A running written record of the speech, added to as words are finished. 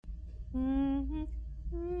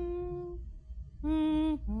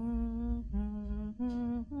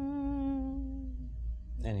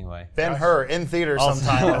Anyway. Ben-Hur in theaters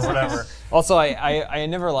sometime or whatever. Also, I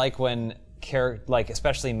never like when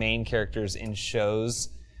especially main characters in shows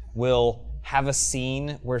will have a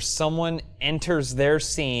scene where someone enters their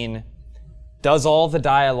scene, does all the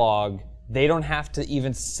dialogue, they don't have to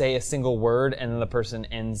even say a single word, and then the person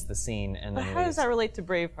ends the scene and then How does that relate to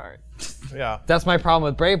Braveheart? Yeah. That's my problem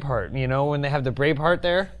with Braveheart. You know, when they have the Braveheart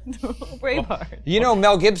there? Braveheart. You know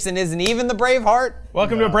Mel Gibson isn't even the Braveheart?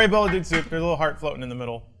 Welcome to a Brave Bowl of Dude Soup. There's a little heart floating in the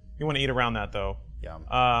middle. You want to eat around that, though. Yum.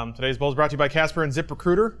 Today's bowl is brought to you by Casper and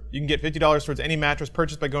ZipRecruiter. You can get $50 towards any mattress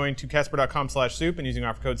purchased by going to casper.com/soup and using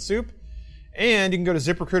offer code SOUP. And you can go to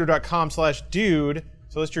ZipRecruiter.com/dude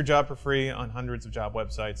to list your job for free on hundreds of job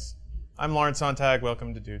websites. I'm Lawrence Sontag.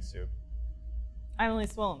 Welcome to Dude Soup. I'm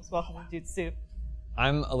Elise Willems. Welcome to Dude Soup.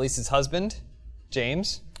 I'm Elise's husband,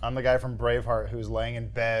 James. I'm the guy from Braveheart who's laying in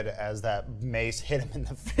bed as that mace hit him in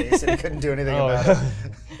the face and he couldn't do anything about it.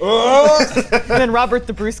 And then Robert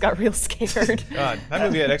the Bruce got real scared. God, that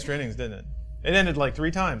movie had extra innings, didn't it? It ended like 3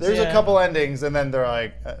 times. There's a couple endings, and then they're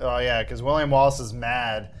like, oh yeah, because William Wallace is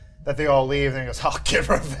mad that they all leave, and he goes, I'll get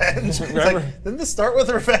revenge. It's like, didn't this start with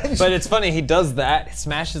revenge? But it's funny, he does that,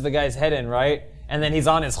 smashes the guy's head in, right? And then he's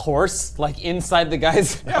on his horse, like inside the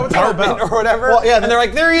guy's apartment or whatever. Well, yeah, and they're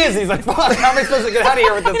like, there he is. He's like, fuck, how am I supposed to get out of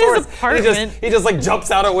here with this In his horse? apartment. He just like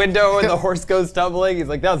jumps out a window and the horse goes tumbling. He's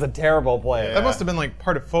like, that was a terrible play. That must have been like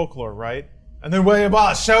part of folklore, right? And then William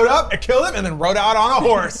Wallace showed up and killed him and then rode out on a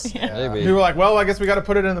horse. Maybe. People were like, well, I guess we got to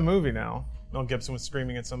put it in the movie now. Mel Gibson was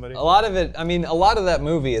screaming at somebody. A lot of that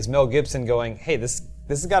movie is Mel Gibson going, hey, this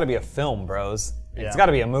has got to be a film, bros. It's got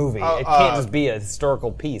to be a movie. It can't just be a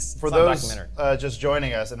historical piece. For it's not a those documentary. just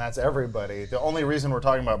joining us, and that's everybody, the only reason we're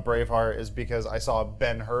talking about Braveheart is because I saw a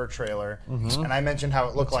Ben-Hur trailer, and I mentioned how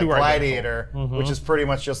it looked like Too Gladiator, which is pretty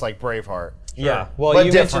much just like Braveheart. Yeah, well, But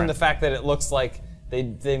you different. mentioned the fact that it looks like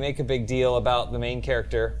they make a big deal about the main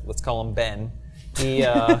character. Let's call him Ben. He's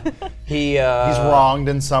wronged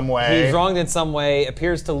in some way. He's wronged in some way,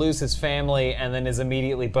 appears to lose his family, and then is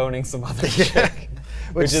immediately boning some other chick.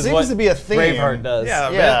 Which is seems what to be a theme. Braveheart does. Yeah,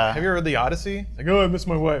 Yeah. Have you ever read The Odyssey? Like, oh, I miss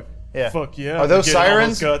my wife. Yeah. Fuck yeah. Are those Get all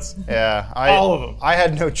sirens? those guts. Yeah. All of them. I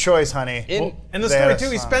had no choice, honey. And the They story, had a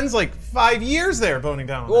too, he son. spends like 5 years there boning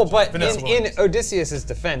down on Well, that but chick, Vanessa in Williams. Odysseus'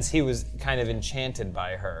 defense, he was kind of enchanted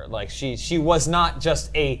by her. Like, she was not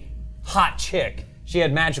just a hot chick. She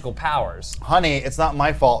had magical powers. Honey, it's not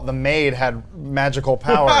my fault. The maid had magical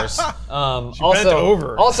powers. Also,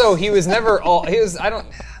 over. Also, he was never all.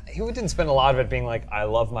 He didn't spend a lot of it being like, I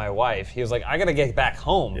love my wife. He was like, I gotta get back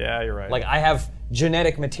home. Yeah, you're right. Like, I have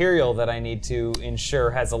genetic material that I need to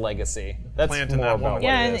ensure has a legacy. That's Plant in more that about woman. what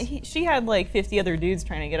Yeah, it and is. she had like 50 other dudes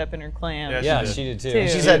trying to get up in her clan. Yeah, Yeah, did. she did too. Too.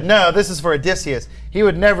 She said, no, this is for Odysseus. He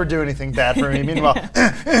would never do anything bad for me. Meanwhile,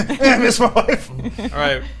 I miss my wife. All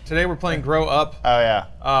right, today we're playing Grow Up, Oh,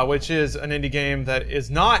 yeah. which is an indie game that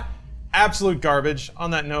is not absolute garbage.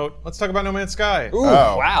 On that note, let's talk about No Man's Sky. Ooh,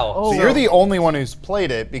 Oh. wow. So you're the only one who's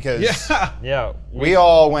played it because Yeah. Yeah. we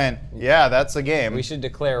all went, yeah, that's a game. We should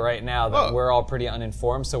declare right now that Oh. we're all pretty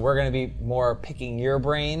uninformed, so we're going to be more picking your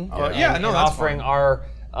brain and, yeah, no, and that's offering fine.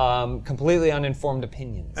 our completely uninformed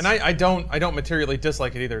opinions. And I don't materially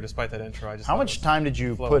dislike it either, despite that intro. I just How thought it much was- time did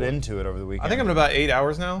you put into it over the weekend? I think I'm at about 8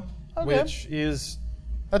 hours now, Okay. which is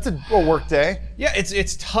That's a work day. yeah,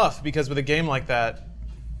 it's tough because with a game like that,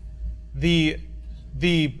 the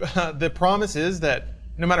promise is that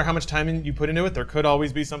no matter how much time you put into it, there could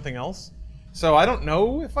always be something else. So I don't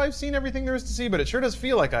know if I've seen everything there is to see, but it sure does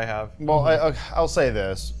feel like I have. Well, I'll say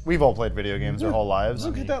this. We've all played video games our whole lives.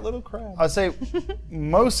 Look at that little crab. I'd say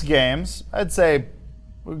most games, I'd say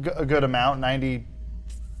a good amount,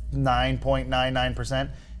 99.99%.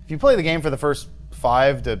 If you play the game for the first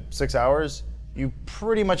 5 to 6 hours, you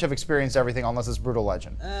pretty much have experienced everything unless it's Brutal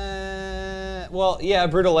Legend. Well, yeah,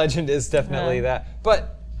 Brutal Legend is definitely that.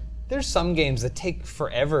 But there's some games that take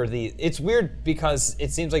forever. It's weird because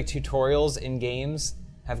it seems like tutorials in games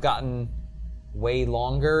have gotten way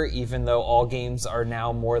longer, even though all games are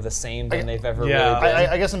now more the same than they've ever Yeah. really been.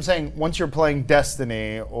 I guess I'm saying once you're playing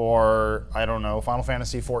Destiny or, I don't know, Final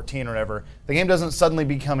Fantasy 14 or whatever, the game doesn't suddenly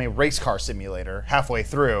become a race car simulator halfway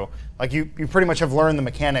through. Like, you pretty much have learned the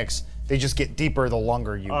mechanics. They just get deeper the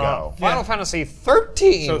longer you go. Final Fantasy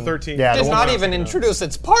 13 So 13. Yeah, did the not one- even introduce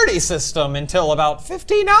its party system until about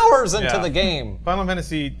 15 hours into Yeah. the game. Final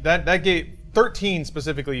Fantasy that gave 13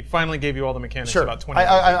 specifically finally gave you all the mechanics Sure. about 20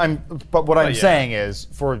 hours. But what I'm yeah. saying is,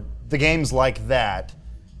 for the games like that,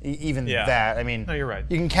 Even Yeah. that, I mean, No, you're right.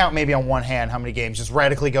 You can count maybe on one hand how many games just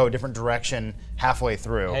radically go a different direction halfway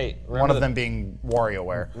through. Hey, one remember of the- them being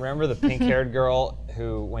WarioWare. Remember the pink-haired girl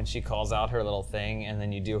who, when she calls out her little thing, and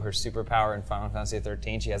then you do her superpower in Final Fantasy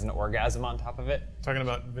 13, she has an orgasm on top of it? Talking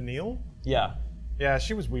about Vanille? Yeah. Yeah,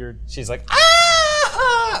 she was weird. She's like,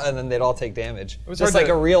 ah! And then they'd all take damage. It was was just hard like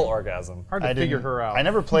to- a real orgasm. Hard to figure didn't- her out. I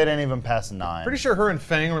never played any of them past 9. Pretty sure her and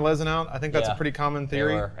Fang were lesing out. I think that's Yeah. a pretty common They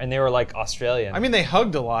theory. were, and they were like Australian. I mean, they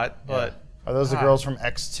hugged a lot, but Are those the God. girls from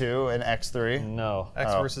X2 and X3? no.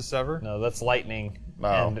 X Oh. versus Sever. No, that's Lightning Oh.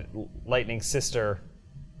 and Lightning's sister,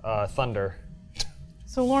 Thunder.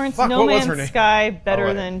 So Lawrence, Fuck, No what was her Man's name? Sky better Oh,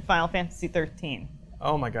 wait. than Final Fantasy 13.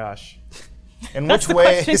 Oh my gosh. In That's which the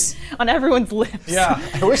question ways? on everyone's lips. Yeah.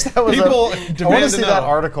 I wish that was People I want demand to to see that know.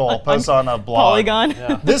 article post on a blog.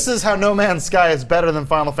 Polygon. This is how No Man's Sky is better than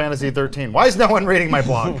Final Fantasy 13. Why is no one reading my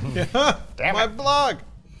blog? Damn My it. blog.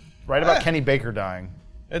 Right about Kenny Baker dying.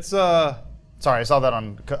 It's Sorry, I saw that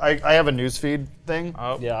on. I have a newsfeed thing.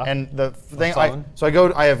 Oh. Yeah. And the thing, phone?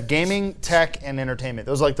 I have gaming, tech, and entertainment.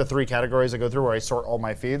 Those are like the 3 categories I go through where I sort all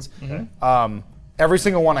my feeds. Every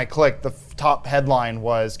single one I clicked, the top headline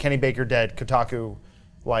was Kenny Baker dead, Kotaku,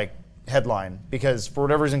 like headline, because for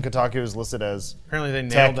whatever reason Kotaku is listed as apparently they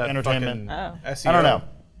nailed tech, that entertainment. fucking Oh. SEO. I don't know.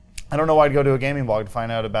 I don't know why I'd go to a gaming blog to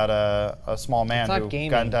find out about a small man not who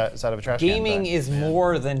gaming. got inside of a trash Gaming can. is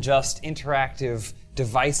more than just interactive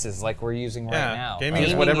devices like we're using right Yeah, now. gaming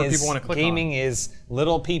is whatever people wanna click on. Gaming is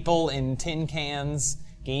little people in tin cans.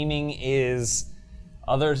 Gaming is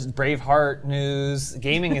others Braveheart news.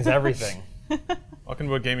 Gaming is everything. Welcome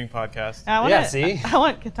to a gaming podcast. I want Yeah, see? I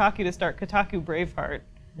want Kotaku to start Kotaku Braveheart.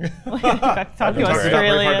 Kotaku great.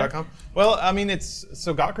 Australia. Braveheart.com. Well, I mean, it's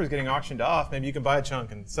so Gawker's getting auctioned off. Maybe you can buy a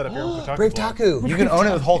chunk and set up your own Kotaku. Brave blog. Taku. You can own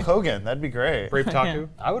it with Hulk Hogan. That'd be great. Brave Taku.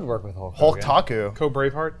 I would work with Hulk. Hulk Hogan. Taku. Co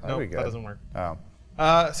Braveheart. No, be that good. doesn't work. Oh.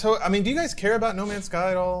 So, I mean, do you guys care about No Man's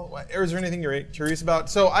Sky at all? Or is there anything you're curious about?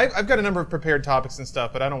 So, I've got a number of prepared topics and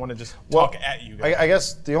stuff, but I don't want to just talk at you guys. I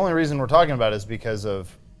guess the only reason we're talking about it is because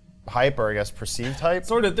of hype, or I guess perceived hype.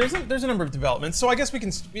 Sort of. There's a number of developments. So, I guess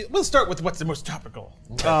we'll start with what's the most topical.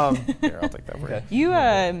 Here, I'll take that for you. You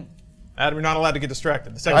Adam, you're not allowed to get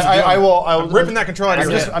distracted. The second I you do, will. I'm ripping that control out of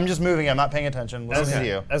your hand. I'm just moving. I'm not paying attention. Listening to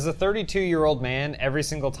you. As a 32-year-old man, every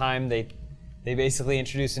single time they basically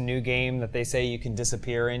introduce a new game that they say you can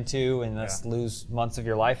disappear into and thus lose months of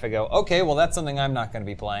your life, I go, okay, well that's something I'm not going to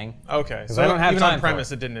be playing. Okay, I so don't have even time on for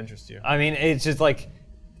premise, it. it didn't interest you. I mean, it's just like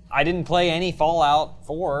I didn't play any Fallout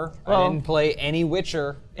 4. I Well, didn't play any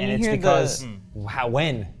Witcher, and you it's hear because the-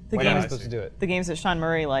 when am I games- supposed to do it? the games that Sean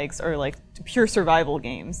Murray likes are like pure survival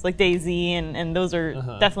games, like DayZ, and those are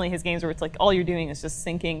definitely his games where it's like all you're doing is just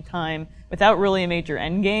sinking time without really a major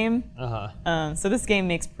end game. So this game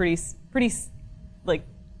makes pretty like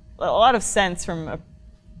a lot of sense from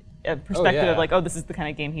a perspective yeah. of like, oh, this is the kind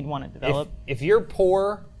of game he'd want to develop. If you're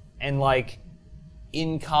poor and like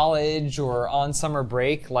in college or on summer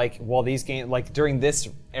break, like while these games, like during this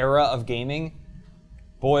era of gaming,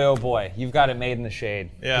 boy oh boy, you've got it made in the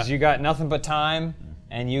shade. Yeah. Because you got nothing but time,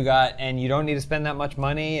 and you don't need to spend that much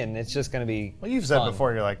money, and it's just going to be. Well, you've said fun.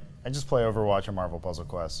 before, you're like, I just play Overwatch or Marvel Puzzle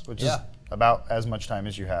Quest, which is Yeah. about as much time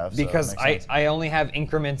as you have. So it Because makes sense. I only have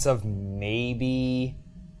increments of maybe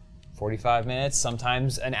 45 minutes,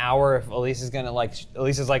 sometimes an hour. If Elise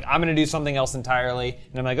is like, I'm gonna do something else entirely,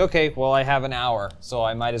 and I'm like, okay, well I have an hour, so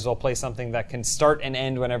I might as well play something that can start and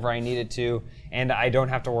end whenever I need it to, and I don't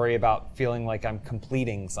have to worry about feeling like I'm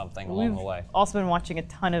completing something along the way. also been watching a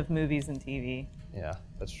ton of movies and TV, Yeah,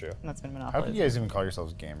 that's true. and that's been How Monopoly. can you guys even call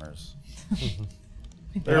yourselves gamers?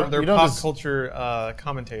 They're you don't pop des- culture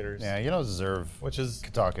commentators. Yeah, you don't deserve. Which is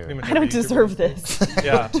Kotaku. pretty much I don't every YouTuber. deserve this.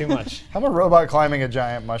 Yeah. Too much. I'm a robot climbing a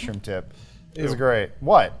giant mushroom tip. It's Ew. great.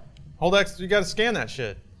 What? Hold X. You got to scan that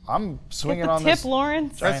shit. I'm Get swinging the on tip, this.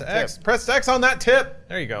 Lawrence. Press Giant X. tip. Press X on that tip.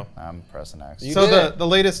 There you go. I'm pressing X. You So did it. the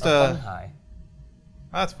latest. Fun high.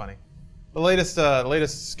 That's funny. The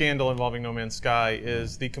latest scandal involving No Man's Sky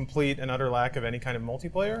is the complete and utter lack of any kind of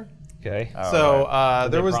multiplayer. Okay. So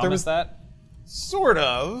Did there they was promise that. sort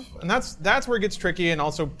of, and that's where it gets tricky, and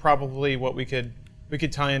also probably what we could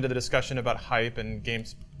tie into the discussion about hype and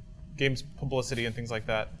games publicity and things like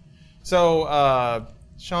that. So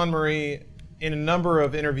Sean Murray, in a number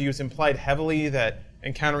of interviews, implied heavily that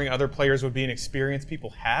encountering other players would be an experience people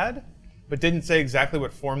had, but didn't say exactly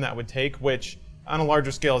what form that would take, which on a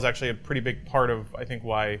larger scale is actually a pretty big part of, I think,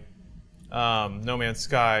 why No Man's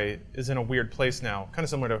Sky is in a weird place now, kind of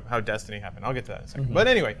similar to how Destiny happened. I'll get to that in a second. But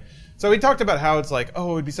anyway, so he talked about how it's like,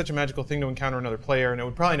 oh, it would be such a magical thing to encounter another player, and it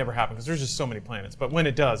would probably never happen because there's just so many planets. But when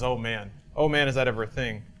it does, oh man, is that ever a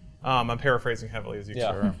thing? I'm paraphrasing heavily, as you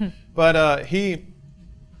Yeah. can. But he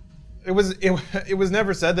it was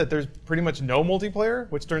never said that there's pretty much no multiplayer,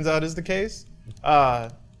 which turns out is the case.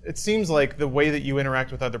 It seems like the way that you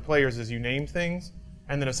interact with other players is you name things,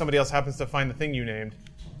 and then if somebody else happens to find the thing you named,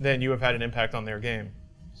 then you have had an impact on their game.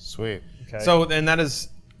 Sweet. Okay. So, and that is,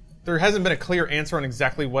 there hasn't been a clear answer on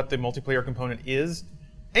exactly what the multiplayer component is.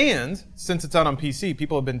 And since it's out on PC,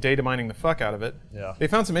 people have been data mining the fuck out of it. Yeah. They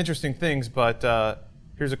found some interesting things, but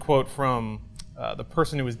here's a quote from the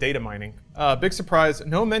person who was data mining. Big surprise,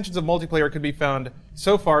 no mentions of multiplayer could be found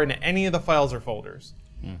so far in any of the files or folders.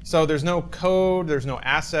 So there's no code, there's no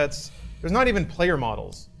assets, there's not even player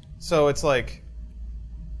models. So it's like,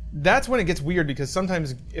 that's when it gets weird, because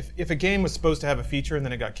sometimes if a game was supposed to have a feature and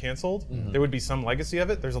then it got canceled, there would be some legacy of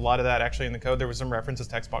it. There's a lot of that actually in the code. There was some references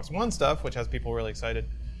to Xbox One stuff, which has people really excited.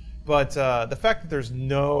 But the fact that there's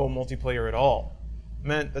no multiplayer at all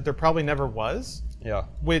meant that there probably never was, Yeah.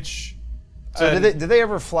 which... So did they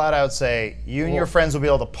ever flat out say, you and your friends will be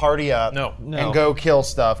able to party up No. and go kill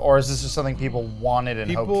stuff? Or is this just something people wanted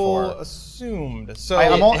and hoped people for? assumed. So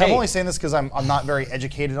I'm hey. only saying this because I'm not very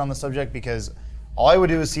educated on the subject, because all I would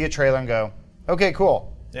do is see a trailer and go, okay,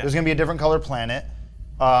 cool. Yeah. There's going to be a different color planet.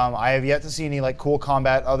 I have yet to see any like cool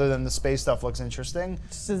combat other than the space stuff looks interesting.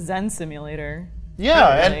 Just a Zen simulator.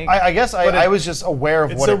 Yeah, and Like- I guess I was just aware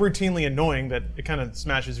of it's what so it, routinely annoying that it kind of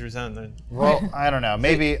smashes your zen. Then. well, I don't know.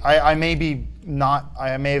 Maybe I may be not.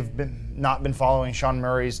 I may have not been following Sean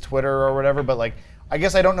Murray's Twitter or whatever. But like, I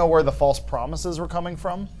guess I don't know where the false promises were coming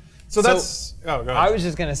from. So that's... Oh, go ahead. I was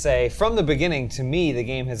just gonna say, from the beginning, to me, the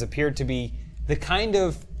game has appeared to be the kind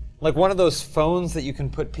of like one of those phones that you can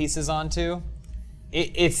put pieces onto. But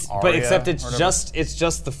Aria except or it's whatever.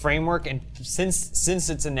 just the framework, and since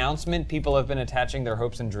its announcement, people have been attaching their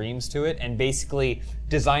hopes and dreams to it, and basically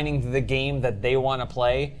designing the game that they want to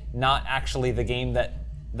play, not actually the game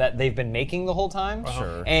that they've been making the whole time.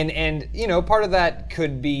 Sure. And you know, part of that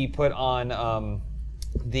could be put on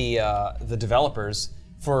the developers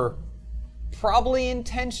for probably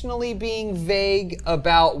intentionally being vague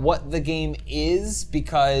about what the game is,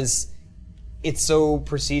 because it's so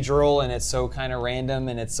procedural and it's so kind of random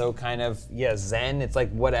and it's so kind of zen. It's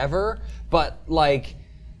like whatever, but like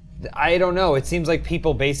I don't know. It seems like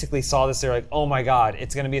people basically saw this. They're like, oh my god,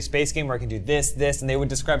 it's going to be a space game where I can do this, and they would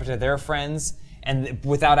describe it to their friends, and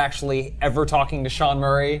without actually ever talking to Sean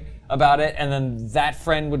Murray about it, and then that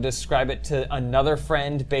friend would describe it to another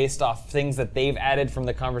friend based off things that they've added from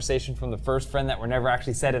the conversation from the first friend that were never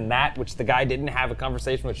actually said in that, which the guy didn't have a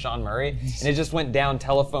conversation with Sean Murray, and it just went down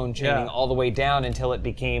telephone chaining all the way down until it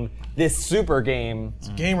became this super game. It's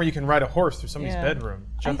a game where you can ride a horse through somebody's Yeah. bedroom,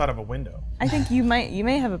 jump out of a window. I think you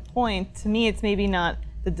may have a point. To me, it's maybe not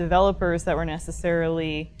the developers that were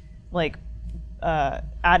necessarily like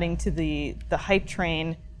adding to the hype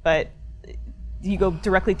train, but you go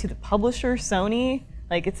directly to the publisher, Sony.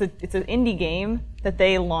 Like it's an indie game that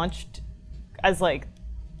they launched as like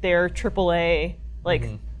their AAA like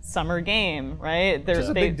summer game, right? Which is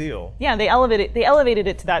a big deal. Yeah, they elevated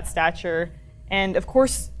it to that stature, and of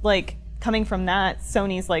course, like coming from that,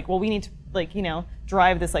 Sony's like, well, we need to like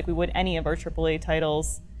drive this like we would any of our AAA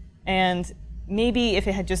titles, and maybe if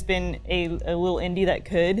it had just been a little indie that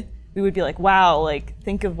could, we would be like, wow, like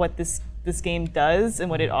think of what this game does and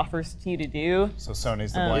what it offers you to do. So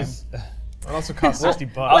Sony's to blame. It also costs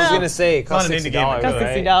 $60. I was gonna say it costs not an indie game, $60. it costs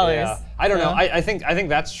right? $60. Yeah. I don't know. Yeah. I think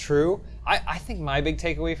that's true. I think my big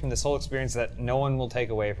takeaway from this whole experience that no one will take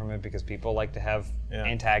away from it, because people like to have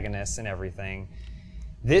antagonists and everything.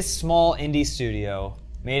 This small indie studio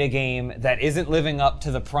made a game that isn't living up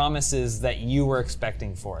to the promises that you were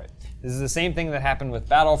expecting for it. This is the same thing that happened with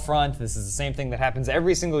Battlefront. This is the same thing that happens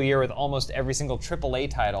every single year with almost every single AAA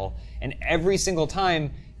title. And every single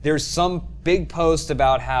time, there's some big post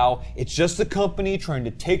about how it's just a company trying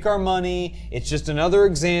to take our money. It's just another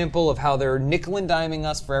example of how they're nickel and diming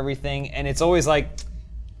us for everything. And it's always like,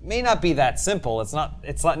 may not be that simple. It's not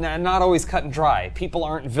always cut and dry. People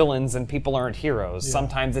aren't villains and people aren't heroes. Yeah.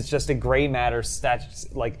 Sometimes it's just a gray matter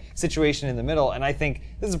situation in the middle. And I think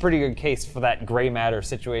this is a pretty good case for that gray matter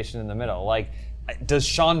situation in the middle. Like, does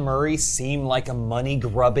Sean Murray seem like a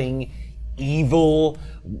money-grubbing, evil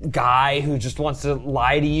guy who just wants to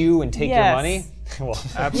lie to you and take your money? Well,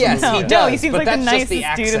 absolutely. Yes, he does. No, he seems but like the that's just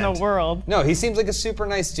nicest dude in the world. No, he seems like a super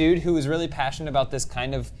nice dude who is really passionate about this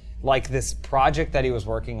kind of like this project that he was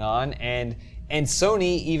working on, and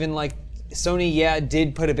Sony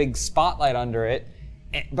did put a big spotlight under it,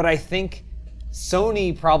 but I think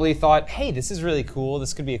Sony probably thought, hey, this is really cool,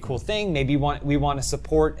 this could be a cool thing, maybe we want to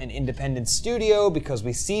support an independent studio because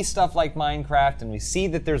we see stuff like Minecraft and we see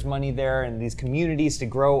that there's money there and these communities to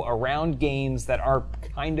grow around games that are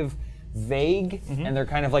kind of vague, and they're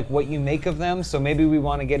kind of like what you make of them. So maybe we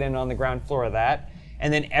want to get in on the ground floor of that.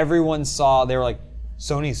 And then everyone saw, they were like,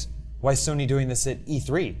 why is Sony doing this at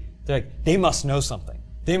E3? They're like, they must know something.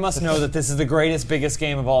 They must know that this is the greatest, biggest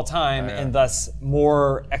game of all time, and thus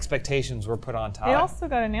more expectations were put on top. It also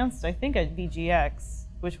got announced, I think, at VGX,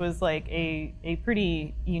 which was like a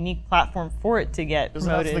pretty unique platform for it to get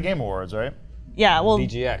promoted. That's the Game Awards, right? Yeah, well,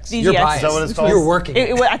 VGX. VGX. You're biased. Is that what it's called? You're working.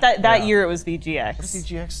 That year it was VGX. What does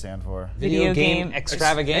CGX stand for? Video game game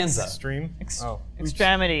extravaganza. Stream.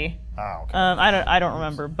 Extremity. Oh, okay. I don't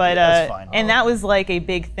remember, but That's fine. and that was like a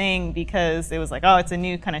big thing because it was like, oh, it's a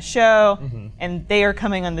new kind of show, and they are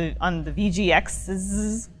coming on the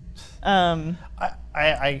VGXs.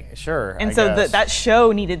 Sure. And I so guess. that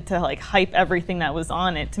show needed to like hype everything that was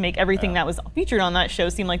on it to make everything that was featured on that show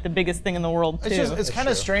seem like the biggest thing in the world too. It's kind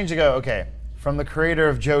of strange to go, okay, from the creator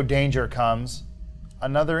of Joe Danger comes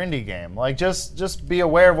another indie game. Like, just be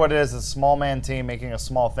aware of what it is. It's a small man team making a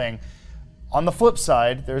small thing. On the flip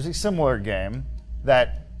side, there's a similar game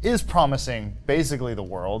that is promising basically the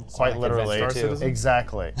world, quite literally. Adventure Star Citizen?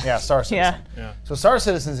 Exactly. Yeah, Star Citizen. Yeah. So Star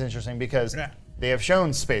Citizen is interesting because they have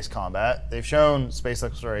shown space combat, they've shown space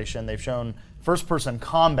exploration, they've shown first-person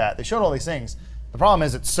combat, they've shown all these things. The problem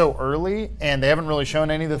is it's so early, and they haven't really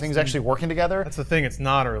shown any of the things actually working together. That's the thing. It's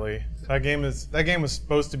not early. That game was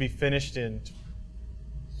supposed to be finished in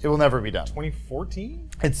It will never be done. 2014.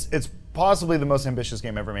 It's possibly the most ambitious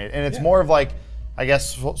game ever made, and it's more of like, I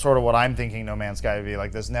guess, sort of what I'm thinking No Man's Sky would be,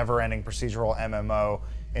 like this never-ending procedural MMO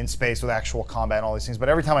in space with actual combat and all these things. But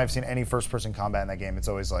every time I've seen any first-person combat in that game, it's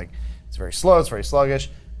always like, it's very slow, it's very sluggish.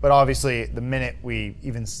 But obviously, the minute we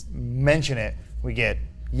even mention it, we get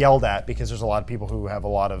yelled at because there's a lot of people who have a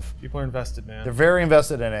lot of... People are invested, man. They're very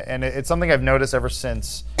invested in it, and it's something I've noticed ever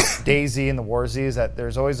since DayZ and the War Z is that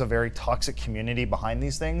there's always a very toxic community behind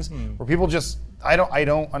these things where people just... I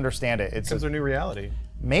don't understand it. It's Because their new reality.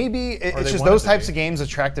 maybe it's they just want it those to types be. of games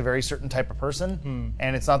attract a very certain type of person,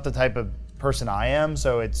 and it's not the type of person I am.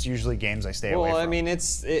 So it's usually games I stay away from. Well, I mean,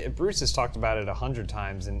 Bruce has talked about it 100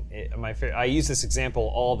 times, and I use this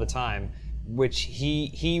example all the time, which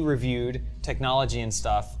he reviewed technology and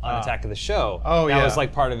stuff on Attack of the Show. Oh, that yeah. was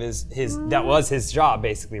like part of his that was his job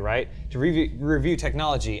basically, right? To review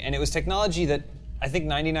technology, and it was technology that I think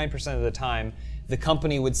 99% of the time the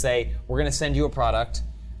company would say, "We're going to send you a product.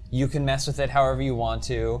 You can mess with it however you want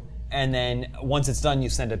to." And then once it's done, you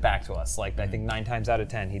send it back to us. Like, I think 9 times out of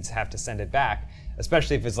 10, he'd have to send it back,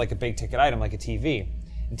 especially if it's like a big ticket item like a TV.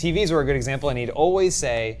 And TVs were a good example, and he'd always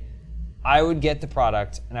say, I would get the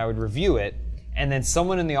product and I would review it, and then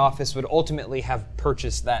someone in the office would ultimately have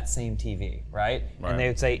purchased that same TV, right? And they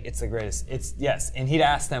would say, it's the greatest. It's yes. And he'd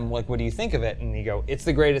ask them, like, what do you think of it? And he'd go, it's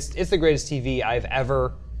the greatest TV I've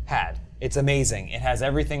ever had. It's amazing. It has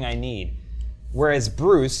everything I need. Whereas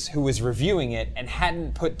Bruce, who was reviewing it and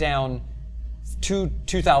hadn't put down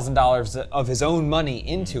 $2,000 of his own money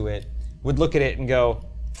into it, would look at it and go,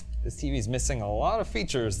 this TV's missing a lot of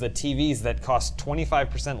features that TVs that cost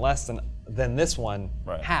 25% less than this one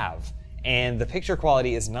have. And the picture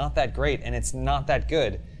quality is not that great, and it's not that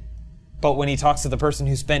good. But when he talks to the person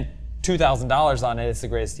who spent $2,000 on it, it's the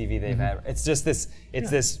greatest TV they've had. It's just this,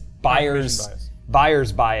 this buyer's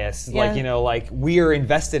bias. Yeah. Like, like we are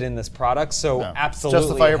invested in this product, so absolutely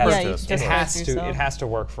Justify your it has- purchase. Yeah, it has to. yourself. It has to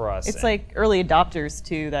work for us. It's like early adopters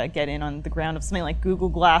too that get in on the ground of something like Google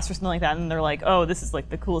Glass or something like that, and they're like, "Oh, this is like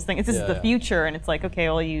the coolest thing. This is the future." And it's like, okay,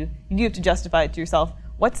 well, you do have to justify it to yourself.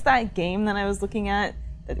 What's that game that I was looking at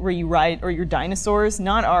where you ride or your dinosaurs?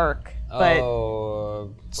 Not Ark, but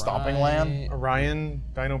Stomping Land? Orion,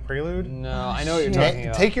 Dino Prelude. No, I know what you're talking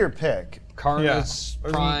about. Take your pick. Carnage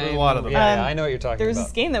There's Prime. a lot of them. Yeah, I know what you're talking there was about.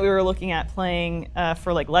 this game that we were looking at playing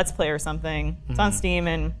for like Let's Play or something. It's on Steam,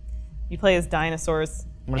 and you play as dinosaurs.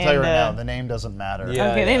 I'm gonna tell you right now, the name doesn't matter.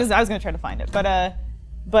 Yeah. Okay, I was going to try to find it,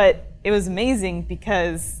 but it was amazing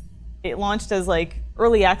because it launched as like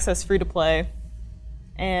early access, free to play,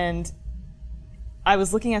 and I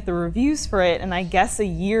was looking at the reviews for it, and I guess a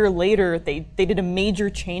year later they did a major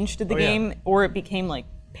change to the game, or it became like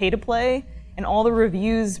pay to play, and all the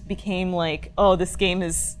reviews became like, oh, this game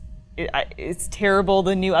it's terrible.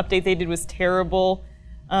 The new update they did was terrible.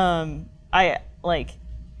 I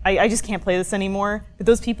just can't play this anymore. But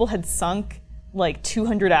those people had sunk like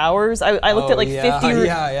 200 hours. I looked at like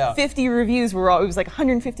 50 reviews where it was like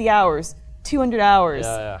 150 hours, 200 hours,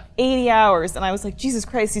 80 hours, and I was like, Jesus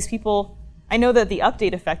Christ, these people. I know that the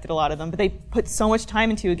update affected a lot of them, but they put so much time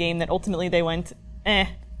into a game that ultimately they went, Yeah.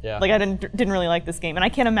 Like I didn't really like this game, and I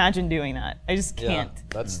can't imagine doing that. I just can't.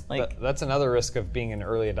 That's like that's another risk of being an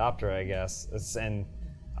early adopter, I guess. And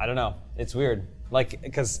I don't know. It's weird. Like,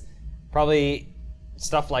 because probably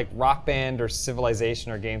stuff like Rock Band or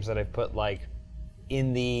Civilization are games that I've put like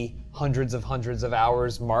in the hundreds of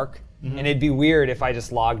hours mark. And it'd be weird if I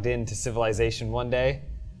just logged into Civilization one day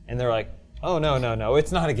and they're like, oh, no,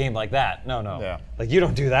 it's not a game like that. No. Yeah. Like, you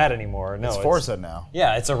don't do that anymore. No, It's Forza now.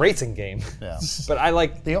 Yeah, it's a racing game. Yeah. But I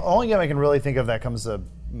like... The only game I can really think of that comes to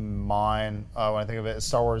mind when I think of it is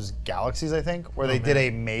Star Wars Galaxies, I think, where they did a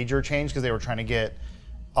major change because they were trying to get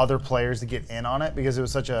other players to get in on it because it was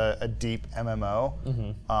such a deep MMO.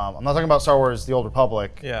 I'm not talking about Star Wars The Old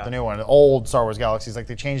Republic, the new one, the old Star Wars Galaxies. Like,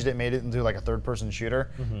 they changed it, made it into like a third-person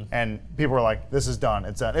shooter, and people were like, this is done,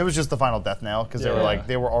 it's done. It was just the final death nail because they were like,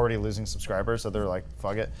 they were already losing subscribers, so they were like,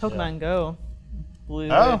 fuck it. Pokemon Go blew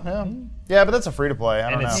Oh, it. yeah, but that's a free-to-play. I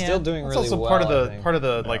don't And it's know. still doing It's really also well. part of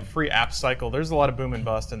the like free app cycle. There's a lot of boom and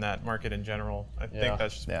bust in that market in general. I think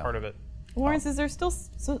that's just part of it. Lawrence, is there still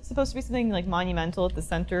supposed to be something like monumental at the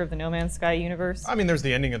center of the No Man's Sky universe? I mean, there's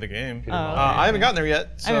the ending of the game. okay. I haven't gotten there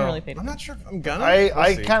yet, so haven't really paid I'm not sure if I'm gonna. I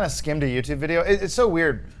We'll see. kind of skimmed a YouTube video. It's so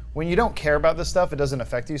weird. When you don't care about this stuff, it doesn't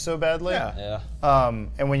affect you so badly. Yeah.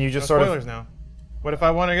 And when you just No sort spoilers of... now. What if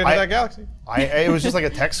I want to get to that galaxy? It was just like a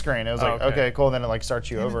text screen. It was like, okay. okay, cool. Then it like starts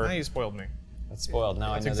you over. Now you spoiled me. It's spoiled. Now I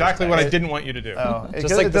know That's exactly what there's I didn't want you to do.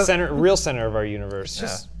 Just like the real center of our universe.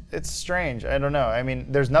 It's strange. I don't know. I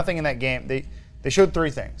mean, there's nothing in that game. They showed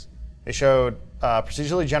three things. They showed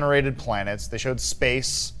procedurally generated planets. They showed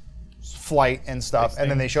space, flight, and stuff.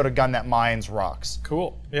 And then they showed a gun that mines rocks.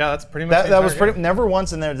 Cool. Yeah, that's pretty much That was pretty. Never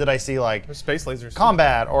once in there did I see like There's space lasers.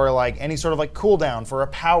 combat or like any sort of like cooldown for a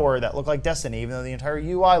power that looked like Destiny, even though the entire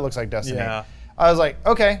UI looks like Destiny. Yeah. I was like,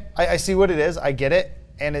 okay, I see what it is. I get it.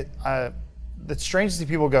 And it's strange to see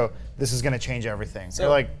people go, this is going to change everything. So, they're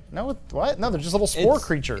like, no, what? No, they're just little spore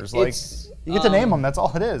creatures. Like, you get to name them. That's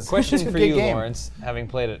all it is. Question It's a for good you, game. Lawrence, having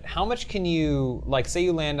played it. How much can you, like, say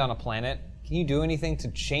you land on a planet, can you do anything to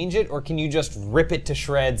change it, or can you just rip it to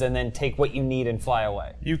shreds and then take what you need and fly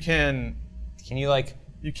away? You can. Can you, like,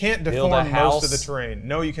 You can't build deform a most house? of the terrain.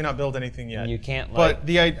 No, you cannot build anything yet. You can't, like... But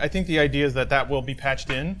I think the idea is that will be patched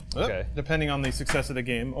in, Okay. depending on the success of the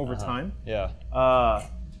game over time. Yeah.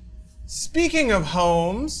 Speaking of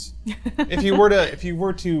homes, if you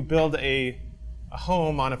were to build a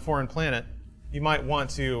home on a foreign planet, you might want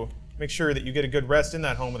to make sure that you get a good rest in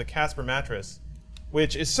that home with a Casper mattress,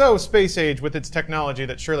 which is so space age with its technology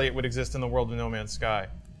that surely it would exist in the world of No Man's Sky.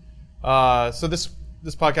 So this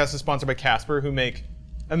podcast is sponsored by Casper, who make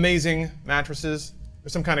amazing mattresses.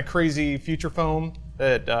 There's some kind of crazy future foam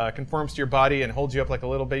that conforms to your body and holds you up like a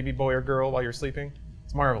little baby boy or girl while you're sleeping.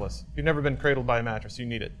 It's marvelous. If you've never been cradled by a mattress, you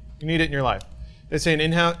need it. You need it in your life. They say an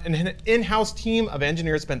in-house team of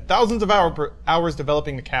engineers spent thousands of hours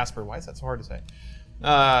developing the Casper. Why is that so hard to say?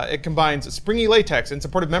 It combines springy latex and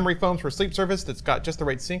supportive memory foams for a sleep surface that's got just the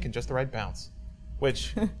right sink and just the right bounce.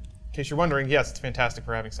 Which, in case you're wondering, yes, it's fantastic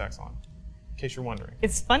for having sex on. In case you're wondering.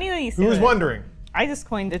 It's funny that you say Who's that. wondering? I just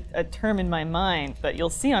coined a term in my mind that you'll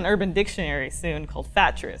see on Urban Dictionary soon called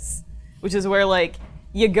fatress, which is where, like,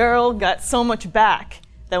 your girl got so much back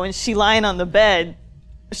that when she lying on the bed,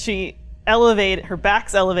 her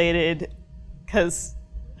back's elevated because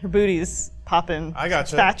her booty's popping. I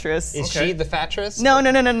gotcha. Fatress. Is she the fatress? No.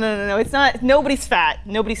 It's not. Nobody's fat.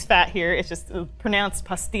 Nobody's fat here. It's just pronounced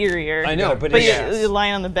posterior. I know, but you're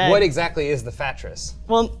lying on the bed. What exactly is the fatress?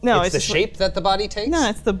 Well, no, it's the just shape that the body takes? No,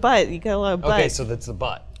 it's the butt. You got a lot of butt. Okay, so that's the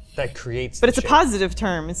butt that creates But the it's a shape. positive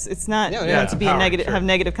term. It's not meant to be empowered, negative. sure. Have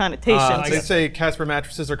negative connotations. They say Casper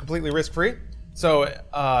mattresses are completely risk-free. So it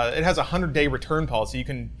has a 100-day return policy. You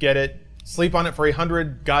can get it, sleep on it for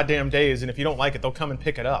 100 goddamn days, and if you don't like it, they'll come and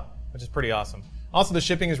pick it up, which is pretty awesome. Also, the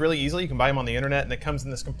shipping is really easy. You can buy them on the internet, and it comes in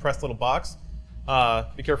this compressed little box.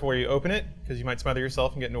 Be careful where you open it, because you might smother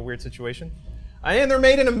yourself and get into a weird situation. And they're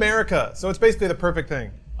made in America, so it's basically the perfect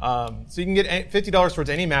thing. So you can get $50 towards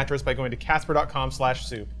any mattress by going to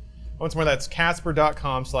casper.com/soup. Once more, that's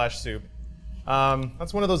casper.com/soup.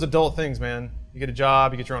 That's one of those adult things, man. You get a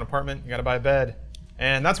job, you get your own apartment, you gotta buy a bed.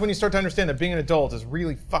 And that's when you start to understand that being an adult is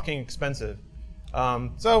really fucking expensive.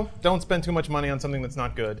 So don't spend too much money on something that's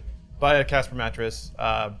not good. Buy a Casper mattress.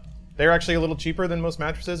 They're actually a little cheaper than most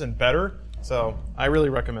mattresses and better, so I really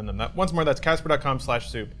recommend them. Once more, that's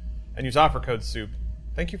casper.com/soup, and use offer code SOUP.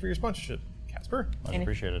 Thank you for your sponsorship, Casper. I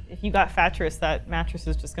appreciate it. If you got fatress, that mattress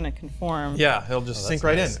is just going to conform. Yeah, it'll just sink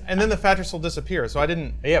right nice. in, and then the mattress will disappear. So I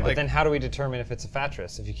didn't. Yeah, but then how do we determine if it's a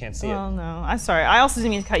fatress if you can't see Oh it? no, I'm sorry. I also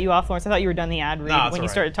didn't mean to cut you off, Lawrence. I thought you were done the ad read No, it's when all you right.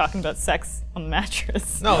 started talking about sex on the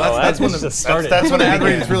mattress. No, that's when the just started. that's when the ad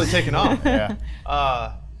read is really taken off. Yeah.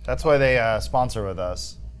 Uh, That's why they sponsor with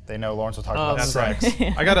us. They know Lawrence will talk about That's sex.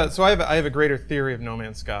 right. I have a greater theory of No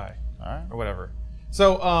Man's Sky, All right. or whatever.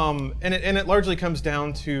 So and it largely comes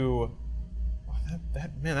down to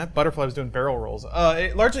That butterfly was doing barrel rolls.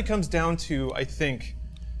 It largely comes down to, I think,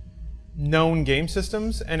 known game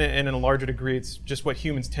systems, and in a larger degree, it's just what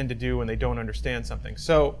humans tend to do when they don't understand something.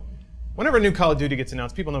 So, whenever a new Call of Duty gets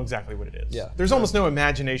announced, people know exactly what it is. Yeah. There's almost no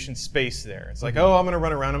imagination space there. It's like, oh, I'm going to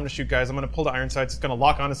run around, I'm going to shoot guys, I'm going to pull the iron sights, it's going to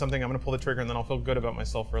lock onto something, I'm going to pull the trigger, and then I'll feel good about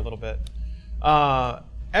myself for a little bit.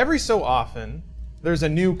 Every so often, there's a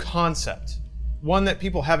new concept, one that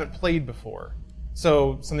people haven't played before.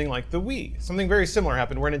 So something like the Wii, something very similar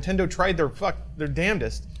happened where Nintendo tried their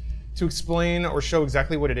damnedest to explain or show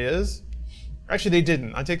exactly what it is. Actually, they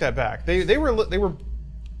didn't. I take that back. They were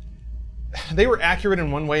accurate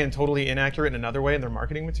in one way and totally inaccurate in another way in their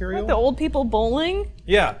marketing material. The old people bowling?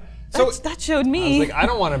 Yeah. So That showed I me. was like, I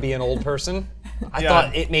don't want to be an old person. I Yeah.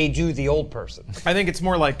 thought it made you the old person. I think it's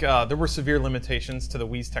more like there were severe limitations to the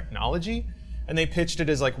Wii's technology, and they pitched it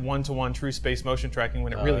as like one-to-one true space motion tracking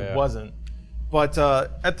when it really yeah. wasn't. But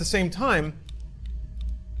at the same time,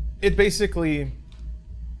 it basically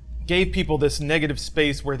gave people this negative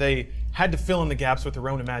space where they had to fill in the gaps with their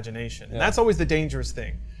own imagination. And that's always the dangerous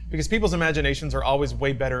thing, because people's imaginations are always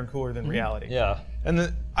way better and cooler than reality. Yeah.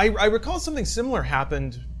 And I recall something similar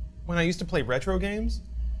happened when I used to play retro games.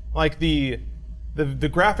 Like the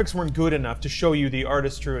graphics weren't good enough to show you the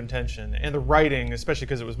artist's true intention, and the writing, especially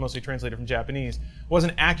because it was mostly translated from Japanese,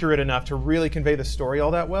 wasn't accurate enough to really convey the story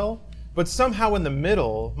all that well. But somehow in the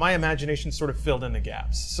middle, my imagination sort of filled in the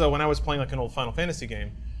gaps. So when I was playing like an old Final Fantasy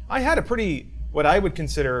game, I had a pretty, what I would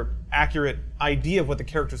consider, accurate idea of what the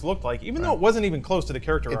characters looked like, even though it wasn't even close to the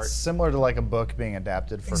character art. It's similar to like a book being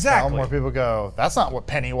adapted for Exactly. film, where people go, "That's not what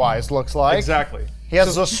Pennywise looks like." Exactly. He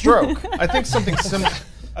has a stroke. I think something similar.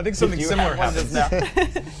 I think something similar happens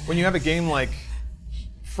when you have a game like.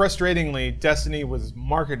 Frustratingly, Destiny was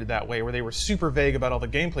marketed that way, where they were super vague about all the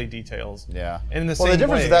gameplay details. Yeah. And in the well, same the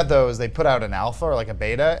difference way, with that though is they put out an alpha or like a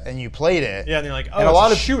beta, and you played it. Yeah, and you're like, oh, and it's a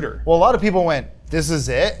lot a of shooter. Well, a lot of people went, "This is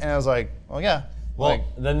it," and I was like, "Well, yeah." Well, Like,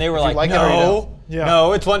 then they were if you like, like it or you no, don't. Yeah.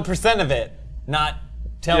 no, it's 1% of it. Not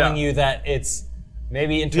telling Yeah. you that it's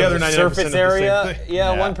maybe in The other terms of 99% surface of the area, same thing.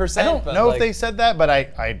 yeah, Yeah. 1%. I don't but know like, if they said that, but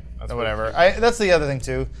I whatever. weird. That's the other thing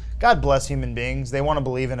too. God bless human beings. They want to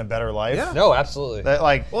believe in a better life. Yeah. No, absolutely. That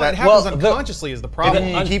like Well, that, it happens well, unconsciously is the problem.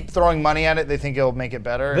 you keep throwing money at it, they think it'll make it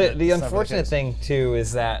better. The and it's never unfortunate case. thing too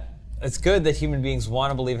is that it's good that human beings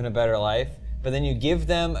want to believe in a better life, but then you give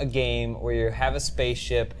them a game where you have a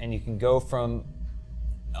spaceship and you can go from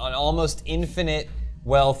an almost infinite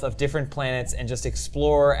wealth of different planets and just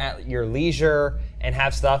explore at your leisure and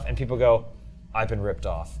have stuff, and people go, I've been ripped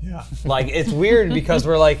off. Yeah. Like, it's weird because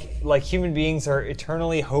we're like human beings are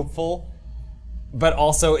eternally hopeful, but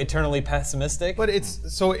also eternally pessimistic. But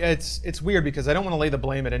it's weird because I don't want to lay the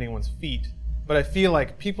blame at anyone's feet, but I feel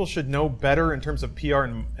like people should know better in terms of PR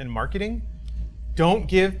and marketing. Don't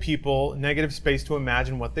give people negative space to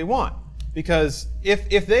imagine what they want. Because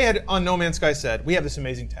if they had on No Man's Sky said, we have this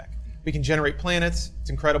amazing tech, we can generate planets, it's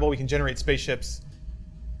incredible, we can generate spaceships,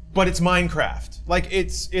 but it's Minecraft. Like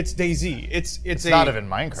it's DayZ. It's not even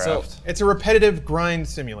Minecraft. So- It's a repetitive grind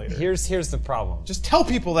simulator. Here's the problem. Just tell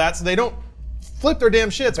people that so they don't flip their damn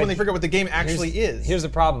shits when they figure out what the game actually is. Here's the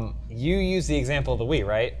problem. You use the example of the Wii,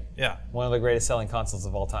 right? Yeah. One of the greatest selling consoles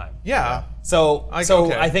of all time. Yeah. So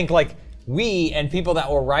okay. I think like we and people that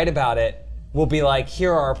will write about it will be like,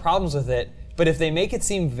 here are our problems with it. But if they make it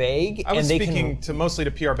seem vague I was and they speaking can, to mostly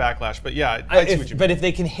to PR backlash, but yeah, I see what you mean. but if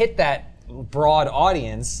they can hit that broad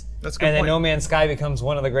audience, That's a good and then point. No Man's Sky becomes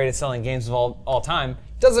one of the greatest selling games of all time,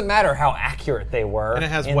 doesn't matter how accurate they were And it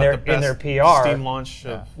has in what their the best in their PR. Steam launch.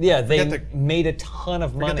 Of, Yeah, they forget made a ton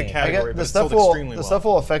of forget money. the I category, get, but the it's stuff sold will extremely the well. stuff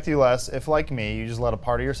will affect you less if, like me, you just let a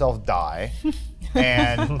part of yourself die,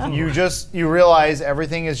 and you realize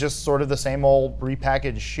everything is just sort of the same old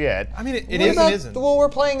repackaged shit. I mean, it What is about and isn't. Well, we're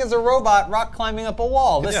playing as a robot rock climbing up a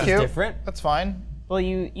wall. This It's is cute. different. That's fine. Well,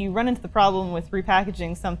 you run into the problem with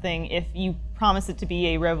repackaging something if you promise it to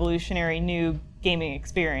be a revolutionary new gaming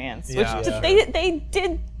experience, Yeah. which Yeah. they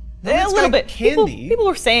did No a Man's little Sky bit. can be. People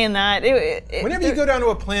were saying that. Whenever you go down to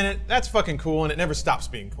a planet, that's fucking cool, and it never stops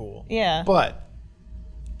being cool. Yeah.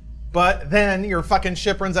 But then your fucking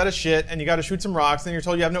ship runs out of shit, and you got to shoot some rocks, and you're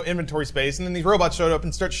told you have no inventory space, and then these robots showed up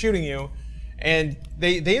and start shooting you, and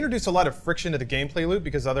they introduce a lot of friction to the gameplay loop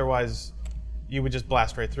because otherwise you would just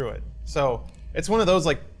blast right through it. So it's one of those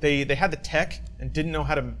like they had the tech and didn't know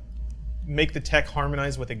how to make the tech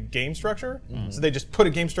harmonize with a game structure, so they just put a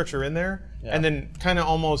game structure in there and then kind of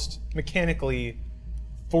almost mechanically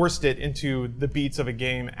forced it into the beats of a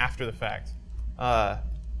game after the fact.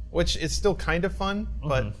 Which is still kind of fun,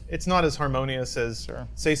 but it's not as harmonious as,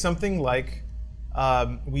 say, something like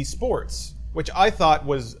Wii Sports, which I thought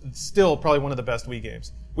was still probably one of the best Wii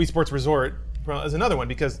games. Wii Sports Resort is another one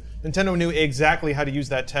because Nintendo knew exactly how to use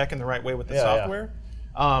that tech in the right way with the software.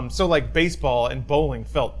 So like baseball and bowling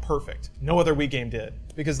felt perfect. No other Wii game did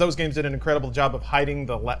because those games did an incredible job of hiding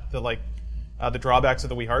the drawbacks of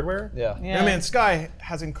the Wii hardware. Yeah. No Man's Sky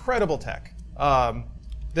has incredible tech.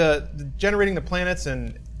 The generating the planets,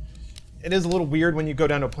 and it is a little weird when you go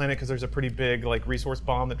down to a planet because there's a pretty big like resource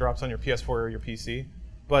bomb that drops on your PS4 or your PC.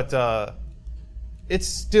 But it's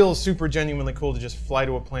still super genuinely cool to just fly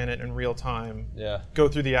to a planet in real time, go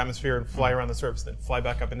through the atmosphere and fly around the surface, then fly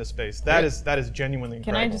back up into space. That is genuinely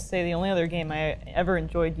incredible. Can I just say the only other game I ever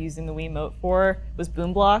enjoyed using the Wiimote for was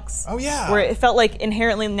Boom Blocks. Oh yeah. Where it felt like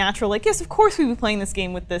inherently natural. Like, yes, of course we would be playing this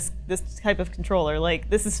game with this type of controller. Like,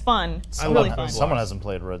 this is fun. It's really fun. Someone hasn't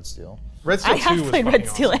played Red Steel. Red Steel I 2 have was played fucking Red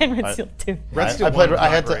Steel awesome. and Red Steel 2. Red Steel I played. 1 was I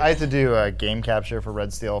not had great. to do a game capture for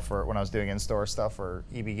Red Steel for when I was doing in-store stuff for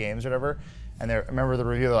EB Games or whatever. And I remember the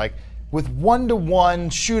review. They're like, with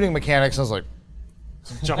 1-to-1 shooting mechanics. And I was like,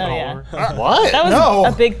 Jumping all over. what? That was no.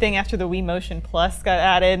 a big thing after the Wii Motion Plus got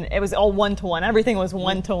added. It was all 1-to-1. Everything was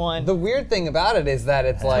 1-to-1. The weird thing about it is that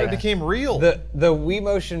it's like It became real. the Wii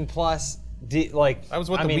Motion Plus, that was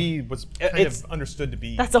what Wii was kind it's- of understood to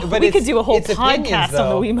be. That's a But we it's- could do a whole it's opinions, podcast on the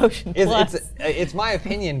though. Wii Motion Plus. It's my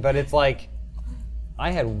opinion, but it's like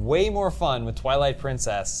I had way more fun with Twilight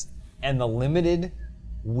Princess and the limited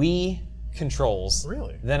Wii controls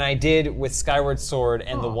Really? than I did with Skyward Sword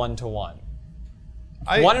and the 1-to-1.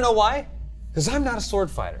 I- Want to know why? Because I'm not a sword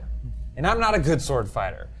fighter, and I'm not a good sword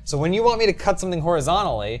fighter. So when you want me to cut something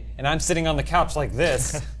horizontally, and I'm sitting on the couch like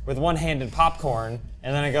this with one hand in popcorn,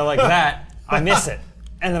 and then I go like that, I miss it,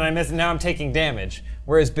 and then I miss it. Now I'm taking damage.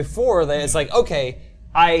 Whereas before, it's like, okay,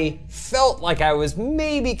 I felt like I was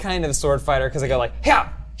maybe kind of a sword fighter because I go like, yeah,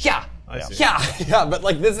 yeah. I see. Yeah, but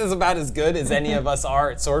like this is about as good as any of us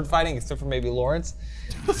are at sword fighting, except for maybe Lawrence.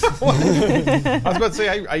 I was about to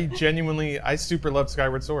say, I super loved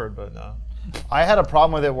Skyward Sword, but I had a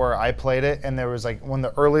problem with it where I played it and there was like one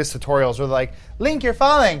of the earliest tutorials where they're like, Link, you're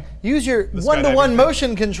falling. Use your skydiving 1-to-1 thing.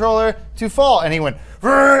 motion controller to fall. And he went,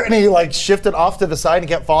 "Rrr," and he like shifted off to the side and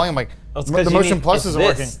kept falling. I'm like, the Motion Plus isn't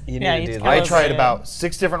working. You Yeah, need you to do tell I this. us. tried Yeah. about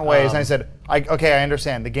 6 different ways and I said, okay, I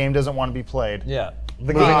understand. The game doesn't want to be played. Yeah.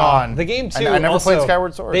 Moving on. The game too. I never also, played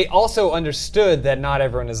Skyward Sword. They also understood that not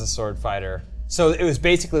everyone is a sword fighter, so it was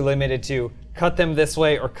basically limited to cut them this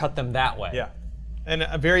way or cut them that way. yeah. And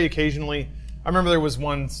very occasionally, I remember there was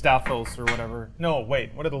one Staphos or whatever. No,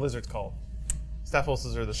 wait, what are the lizards called?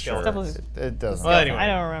 Staphoses are the skeletons. It doesn't. Well, anyway, I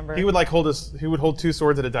don't remember. He would like he would hold 2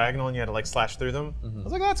 swords at a diagonal, and you had to like slash through them. I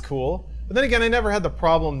was like, that's cool. But then again, I never had the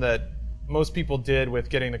problem that most people did with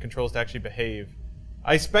getting the controls to actually behave.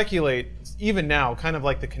 I speculate, even now, kind of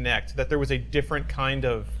like the Kinect, that there was a different kind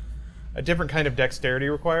of dexterity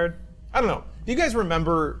required. I don't know. Do you guys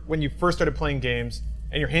remember when you first started playing games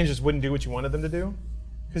and your hands just wouldn't do what you wanted them to do?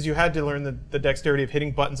 Because you had to learn the dexterity of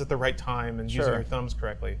hitting buttons at the right time and using Sure. your thumbs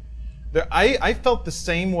correctly. I felt the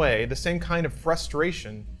same way, the same kind of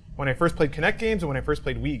frustration when I first played Kinect games and when I first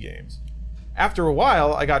played Wii games. After a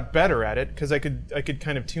while, I got better at it because I could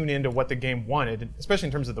kind of tune into what the game wanted, especially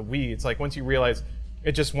in terms of the Wii. It's like once you realize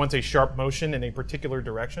it just wants a sharp motion in a particular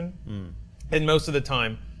direction, and most of the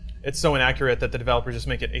time, it's so inaccurate that the developers just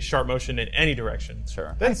make it a sharp motion in any direction.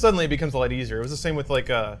 Sure. Then suddenly it becomes a lot easier. It was the same with like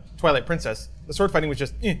Twilight Princess. The sword fighting was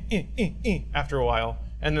just after a while,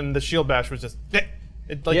 and then the shield bash was just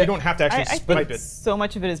you don't have to actually I swipe think it. so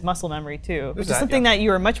much of it is muscle memory too, which is that, something yeah. that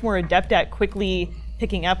you are much more adept at quickly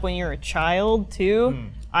picking up when you're a child too.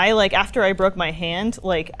 I after I broke my hand,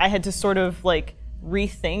 I had to sort of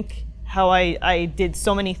rethink how I did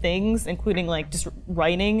so many things, including just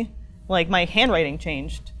writing. My handwriting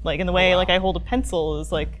changed. In the way I hold a pencil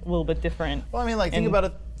is a little bit different. Well, I mean, think And- about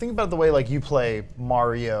it. Think about the way you play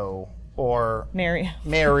Mario or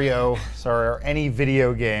Mario. or any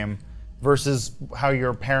video game versus how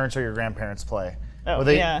your parents or your grandparents play. Oh, Where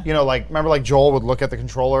they, yeah. remember Joel would look at the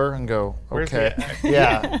controller and go, Where's okay, the-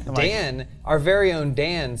 yeah. I'm like, Dan, our very own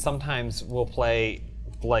Dan, sometimes will play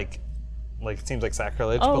it seems like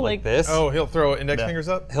sacrilege, Oh, but like this. Oh, he'll throw index Yeah. fingers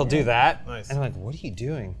up? He'll do that, Nice. and I'm like, "What are you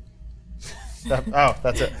doing?"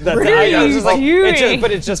 that's it. That's Really? I was just like, Really?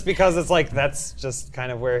 but it's just because it's that's just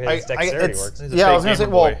kind of where his dexterity works. He's a Yeah, I big was gonna say.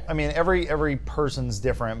 gamer Well, boy. I mean, every person's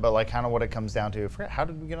different, but kind of what it comes down to. I forget, how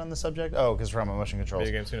did we get on this subject? Oh, because we're on motion controls.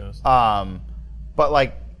 Video games, who knows?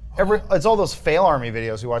 But it's all those fail army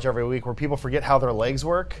videos we watch every week where people forget how their legs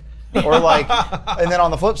work, or and then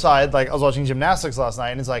on the flip side, I was watching gymnastics last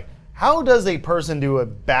night, and it's how does a person do a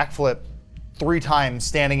backflip 3 times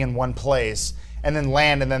standing in one place and then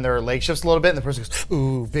land, and then their leg shifts a little bit, and the person goes,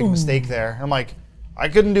 "Ooh, big mistake there." And I'm like, I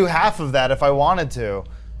couldn't do half of that if I wanted to.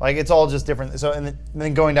 Like it's all just different. So and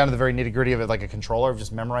then going down to the very nitty gritty of it, like a controller of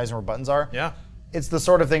just memorizing where buttons are. Yeah. It's the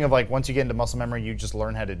sort of thing of like once you get into muscle memory, you just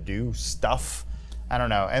learn how to do stuff. I don't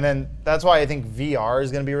know. And then that's why I think VR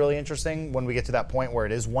is going to be really interesting when we get to that point where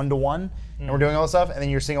it is one-to-one and we're doing all this stuff. And then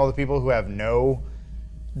you're seeing all the people who have no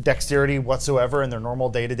dexterity whatsoever in their normal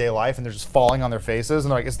day-to-day life and they're just falling on their faces.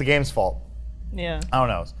 And they're like, it's the game's fault. Yeah. I don't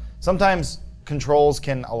know. Sometimes controls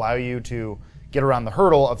can allow you to get around the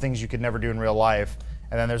hurdle of things you could never do in real life.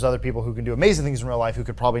 And then there's other people who can do amazing things in real life who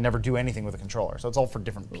could probably never do anything with a controller. So it's all for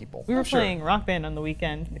different people. We were playing Rock Band on the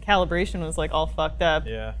weekend. The calibration was like all fucked up.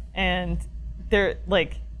 Yeah. And they're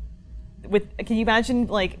like, can you imagine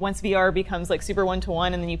like once VR becomes like super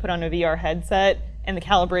one-to-one and then you put on a VR headset and the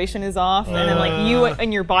calibration is off and then like you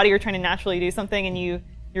and your body are trying to naturally do something and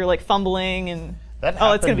you're like fumbling and it's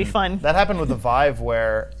gonna be fun. That happened with the Vive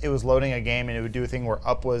where it was loading a game and it would do a thing where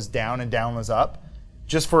up was down and down was up.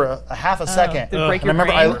 Just for a half a second. To break And your I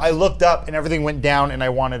remember brain. I looked up and everything went down and I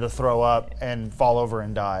wanted to throw up and fall over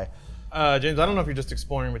and die. James, I don't know if you're just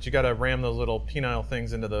exploring, but you got to ram those little penile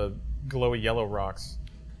things into the glowy yellow rocks.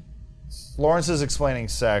 Lawrence is explaining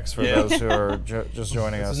sex for those who are just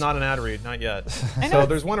joining This us. is not an ad read, not yet. know. So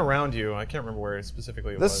there's one around you. I can't remember where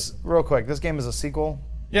specifically it This was. real quick. This game is a sequel.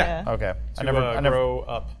 Yeah. Yeah. Okay. To I never grow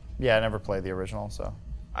up. Yeah, I never played the original, so.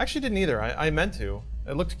 I actually didn't either. I meant to.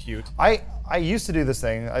 It looked cute. I used to do this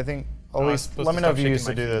thing. I think at I was least supposed let to me know stop if you used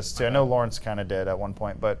to shaking do my this feet. too. I know Lawrence kind of did at one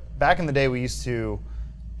point, but back in the day we used to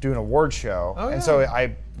do an award show, Oh, and yeah. so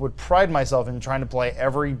I would pride myself in trying to play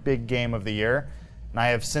every big game of the year, and I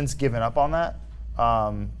have since given up on that,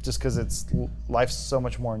 just because life's so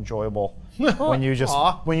much more enjoyable when you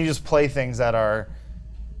just play things that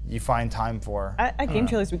you find time for. At Game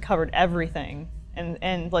Trailers, we covered everything,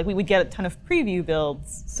 and like we would get a ton of preview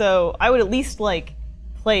builds. So I would at least like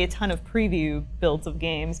play a ton of preview builds of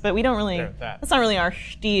games, but we don't really. Fair, that. That's not really our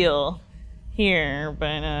spiel here. But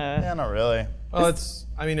Yeah, not really. Well, it's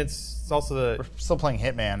also the We're still playing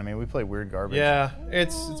Hitman. I mean, we play weird garbage. yeah.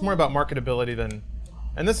 It's more about marketability than,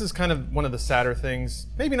 and this is kind of one of the sadder things.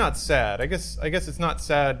 Maybe not sad. I guess it's not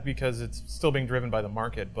sad because it's still being driven by the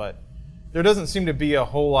market, but there doesn't seem to be a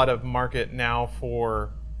whole lot of market now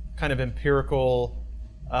for kind of empirical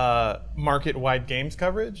market-wide games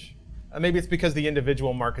coverage. Maybe it's because the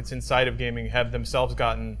individual markets inside of gaming have themselves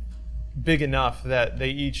gotten big enough that they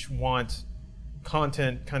each want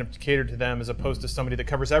content kind of catered to them as opposed to somebody that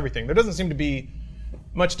covers everything. There doesn't seem to be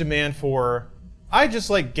much demand for, I just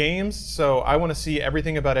like games, so I want to see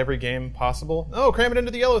everything about every game possible. Oh, cram it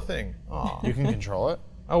into the yellow thing. Aw. You can control it.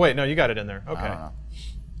 Oh, wait, no, you got it in there. Okay. I don't know.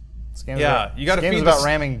 This game's Yeah, about, you gotta this game's feed about the-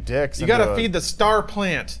 ramming dicks. You got to into a- feed the star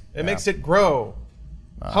plant. It makes it grow.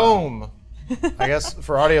 Home. I guess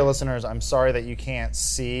for audio listeners, I'm sorry that you can't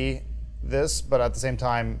see this, but at the same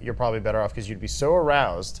time, you're probably better off because you'd be so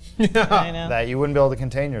aroused I know that you wouldn't be able to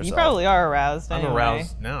contain yourself. you probably are aroused. I'm Anyway.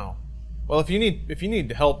 aroused now. Well, if you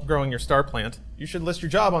need help growing your star plant, you should list your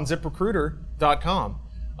job on ZipRecruiter.com.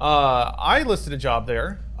 I listed a job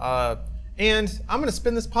there, and I'm going to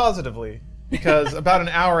spin this positively because about an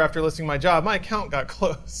hour after listing my job, my account got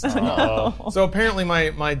closed. So apparently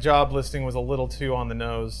my job listing was a little too on the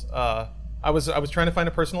nose. I was trying to find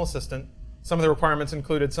a personal assistant. Some of the requirements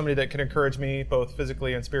included somebody that could encourage me both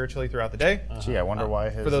physically and spiritually throughout the day. Gee, I wonder why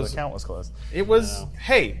his those- account was closed. It was,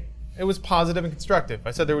 it was positive and constructive. I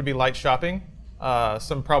said there would be light shopping,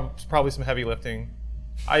 probably some heavy lifting.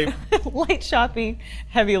 Light shopping,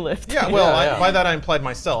 heavy lift. Yeah, well, Yeah. by that I implied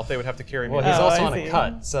myself. They would have to carry me. Well, he's Oh, also I on a see.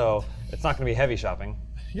 cut, so it's not going to be heavy shopping.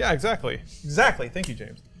 Yeah, exactly. Thank you,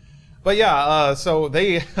 James. But yeah, so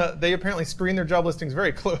they apparently screen their job listings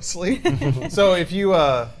very closely. So if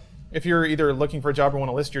you're either looking for a job or want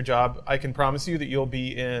to list your job, I can promise you that you'll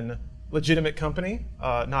be in legitimate company,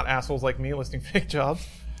 not assholes like me listing fake jobs.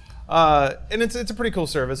 And it's a pretty cool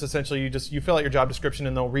service. Essentially, you fill out your job description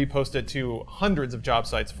and they'll repost it to hundreds of job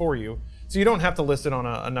sites for you. So you don't have to list it on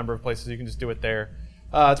a number of places. You can just do it there.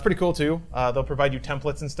 It's pretty cool too. They'll provide you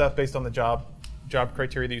templates and stuff based on the job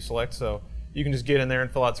criteria that you select. So you can just get in there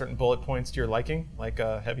and fill out certain bullet points to your liking, like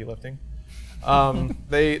heavy lifting.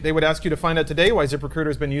 They would ask you to find out today why ZipRecruiter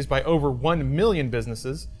has been used by over 1 million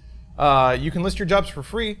businesses. You can list your jobs for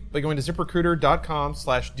free by going to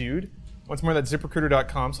ZipRecruiter.com/dude. Once more, that's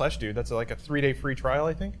ZipRecruiter.com/dude. That's like a 3-day free trial,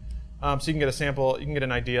 I think. So you can get a sample, you can get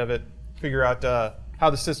an idea of it, figure out how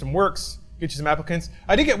the system works, get you some applicants.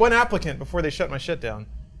 I did get one applicant before they shut my shit down,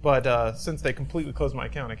 but since they completely closed my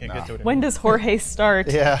account, I can't get to it anymore. When does Jorge start?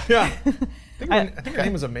 Yeah. Yeah. I think her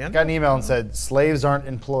name was Amanda. Got an email and said slaves aren't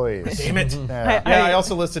employees. Damn it. Yeah. I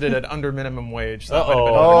also listed it at under minimum wage. So that might have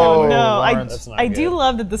been Oh, No, Lawrence. That's not I good. do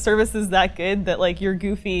love that the service is that good that like your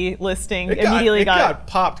goofy listing It immediately got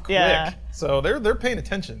popped quick. Yeah. So they're paying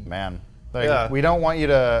attention. Man, like, Yeah. we don't want you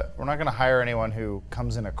to. We're not going to hire anyone who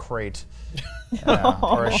comes in a crate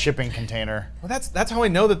or a shipping container. Well, that's how I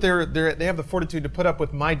know that they have the fortitude to put up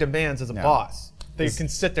with my demands as a boss. They can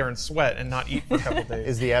sit there and sweat and not eat for a couple days.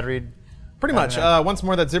 Is the ad read? Pretty much. Once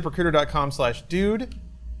more, that's ZipRecruiter.com/dude.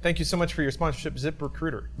 Thank you so much for your sponsorship,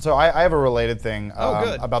 ZipRecruiter. So I have a related thing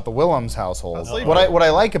good. about the Willems household. leave What it. I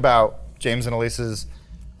like about James and Elise's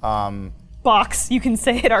box. You can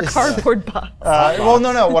say it, our cardboard box. well,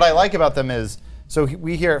 no. What I like about them is, so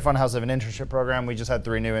we here at Funhouse have an internship program. We just had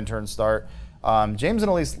 3 new interns start. James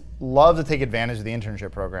and Elise love to take advantage of the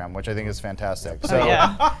internship program, which I think is fantastic. So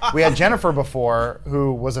yeah. we had Jennifer before,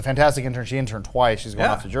 who was a fantastic intern. She interned twice. She's going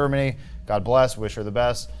off to Germany. God bless. Wish her the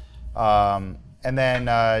best. And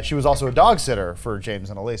then she was also a dog sitter for James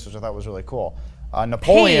and Elise, which I thought was really cool.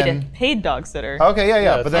 Napoleon. Paid dog sitter. Okay,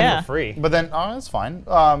 yeah. it's But then for free. But then, oh, that's fine.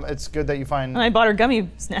 It's good that you find. And I bought her gummy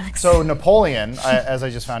snacks. So Napoleon, as I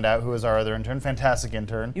just found out, who is our other intern, fantastic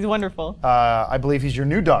intern. He's wonderful. I believe he's your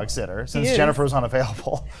new dog sitter since is. Jennifer was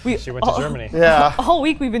unavailable. She went to Germany. Yeah. All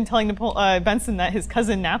week we've been telling Benson that his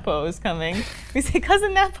cousin Napo is coming. We say,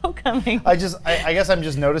 cousin Napo coming. I guess I'm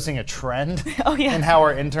just noticing a trend Oh, yeah. in how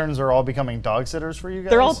our interns are all becoming dog sitters for you guys.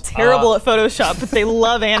 They're all terrible at Photoshop, but they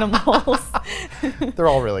love animals. They're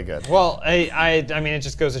all really good. Well, I mean, it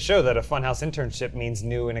just goes to show that a Funhouse internship means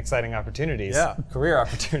new and exciting opportunities. Yeah. Career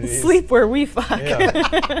opportunities. Sleep where we fuck. Yeah.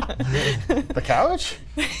 The couch?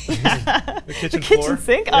 The kitchen Kitchen floor.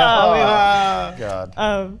 sink? God.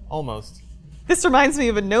 Almost. This reminds me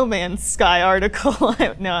of a No Man's Sky article.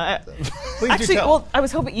 Please Actually, do tell. well, I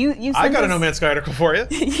was hoping you sent I got a us- No Man's Sky article for you.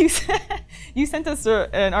 you sent us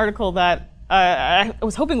an article that I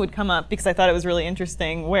was hoping would come up because I thought it was really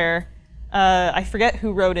interesting, where I forget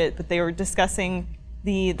who wrote it, but they were discussing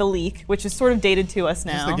the leak, which is sort of dated to us Is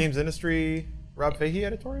now. this the games industry Rob Fahey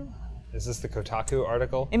editorial? Is this the Kotaku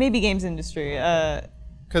article? It may be games industry.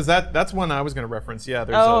 Because that's one I was going to reference. Yeah,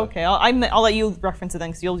 there's Oh, okay. I'll let you reference it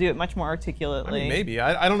then, because you'll do it much more articulately. I mean, maybe.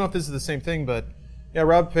 I don't know if this is the same thing, but yeah,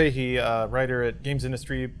 Rob Fahey, writer at Games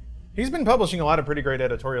Industry, he's been publishing a lot of pretty great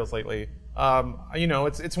editorials lately.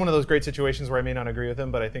 It's one of those great situations where I may not agree with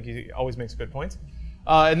him, but I think he always makes good points.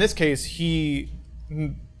 In this case, he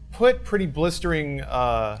put pretty blistering,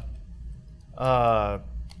 it was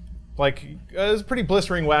a pretty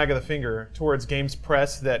blistering wag of the finger towards Games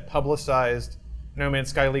Press that publicized No Man's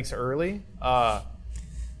Sky leaks early. Well,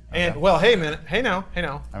 hey now.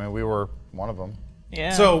 I mean, we were one of them.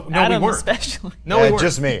 Yeah. So, no, we Adam weren't. especially. No, Yeah, we weren't.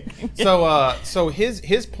 just me. So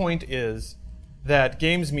his point is that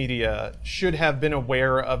games media should have been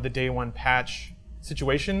aware of the day one patch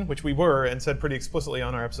situation, which we were and said pretty explicitly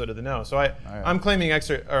on our episode of The Know. So I'm claiming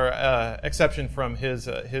exception from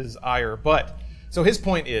his ire. But so his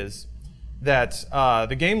point is that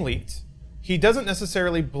the game leaked. He doesn't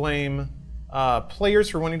necessarily blame players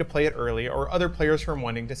for wanting to play it early or other players for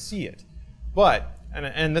wanting to see it. But,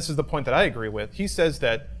 and this is the point that I agree with, he says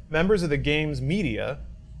that members of the games media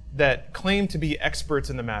that claim to be experts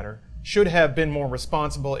in the matter should have been more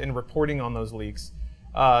responsible in reporting on those leaks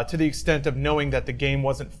to the extent of knowing that the game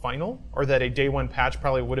wasn't final or that a day one patch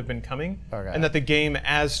probably would have been coming and that the game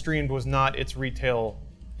as streamed was not its retail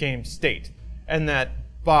game state. And that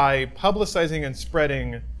by publicizing and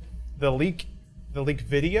spreading the leak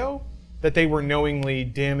video, that they were knowingly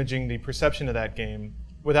damaging the perception of that game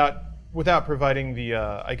without providing the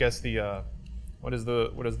what is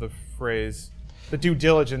the phrase, the due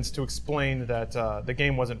diligence to explain that the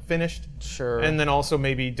game wasn't finished. Sure. And then also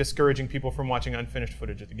maybe discouraging people from watching unfinished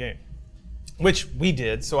footage of the game, which we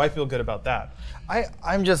did. So I feel good about that.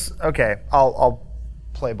 I'm just okay. I'll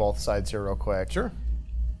play both sides here real quick. Sure.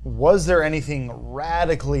 Was there anything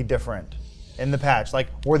radically different in the patch? Like,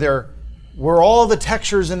 were all the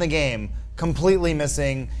textures in the game completely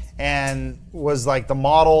missing, and was like the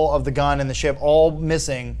model of the gun and the ship all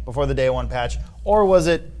missing before the day one patch, or was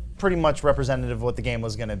it pretty much representative of what the game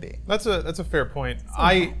was going to be? That's a fair point.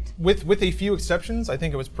 With a few exceptions, I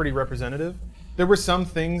think it was pretty representative. There were some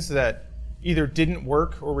things that either didn't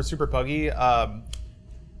work or were super buggy.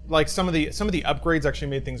 Like some of the upgrades actually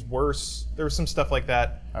made things worse. There was some stuff like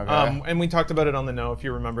that. Okay. And we talked about it on The Know, if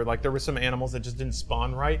you remember. Like there were some animals that just didn't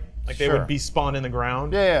spawn right. Like they Sure. would be spawned in the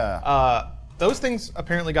ground. Yeah. Those things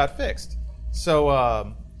apparently got fixed.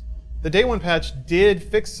 So the day one patch did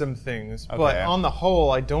fix some things, but Okay. on the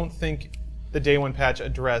whole, I don't think the day one patch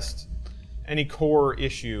addressed any core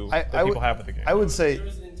issue that people have with the game. I would say There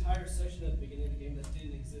was an entire section at the beginning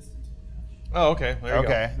Oh, okay. There you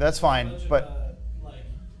Okay, that's fine. bunch But of, like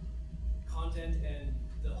content and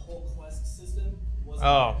the whole quest system wasn't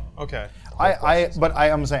go. there. Oh, okay.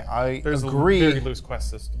 I'm saying I There's a agree. very loose quest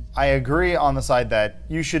system. I agree on the side that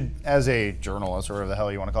you should, as a journalist or whatever the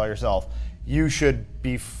hell you want to call yourself, you should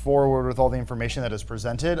be forward with all the information that is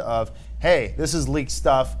presented of, hey, this is leaked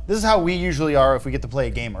stuff. This is how we usually are if we get to play a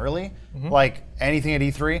game early, like anything at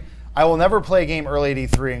E3. I will never play a game early at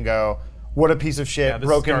E3 and go, what a piece of shit, Yeah, this is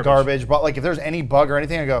broken garbage. But like if there's any bug or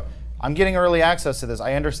anything, I go, I'm getting early access to this.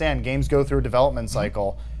 I understand games go through a development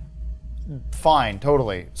cycle. Fine,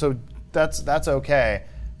 totally. So that's okay.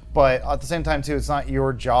 But at the same time, too, it's not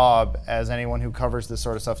your job as anyone who covers this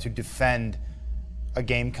sort of stuff to defend a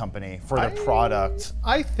game company for their product.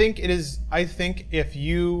 I think it is. I think if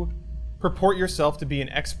you purport yourself to be an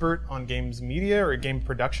expert on games media or game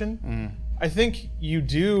production, I think you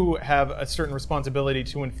do have a certain responsibility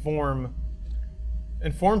to inform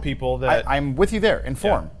people that. I'm with you there.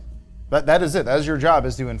 Inform. That is it. That is your job,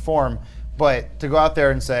 is to inform. But to go out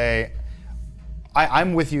there and say,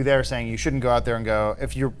 I'm with you there, saying you shouldn't go out there and go,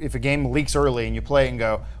 if a game leaks early and you play it and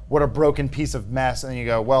go, what a broken piece of mess, and then you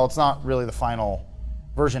go, well, it's not really the final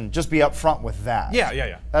version. Just be upfront with that.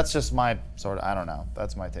 Yeah. That's just my sort of, I don't know.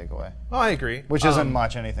 That's my takeaway. Oh, I agree. Which isn't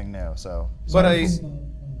much anything new, so. But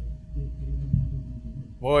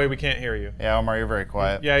boy, we can't hear you. Yeah, Omar, you're very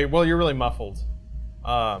quiet. Yeah, well, you're really muffled.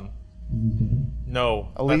 No,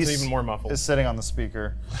 Elise that's even more muffled. is sitting on the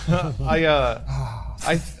speaker.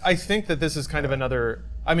 I think that this is kind of another.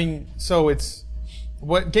 I mean, so it's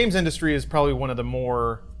what games industry is probably one of the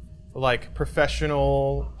more like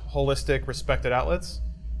professional, holistic, respected outlets,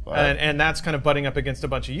 and that's kind of butting up against a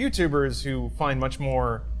bunch of YouTubers who find much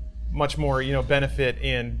more benefit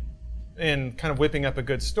in kind of whipping up a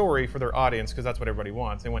good story for their audience, because that's what everybody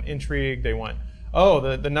wants. They want intrigue. They want,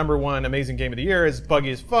 the number one amazing game of the year is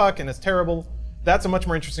buggy as fuck and it's terrible. That's a much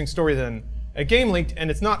more interesting story than a game leaked and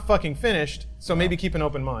it's not fucking finished, so maybe keep an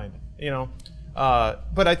open mind,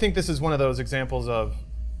 But I think this is one of those examples of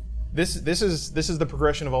this is the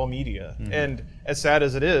progression of all media. And as sad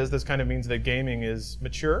as it is, this kind of means that gaming is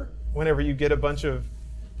mature whenever you get a bunch of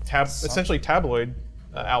essentially tabloid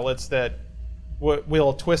outlets that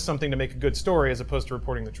will twist something to make a good story as opposed to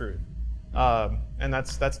reporting the truth. And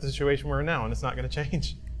that's the situation we're in now, and it's not going to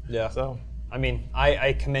change. Yeah. So I mean,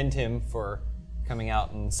 I commend him for coming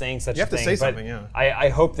out and saying such a thing. You have to say but something, yeah. I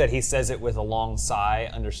hope that he says it with a long sigh,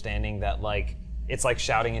 understanding that like it's like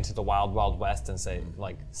shouting into the wild, wild west and say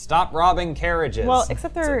like, stop robbing carriages. Well,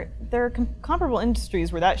 except there are comparable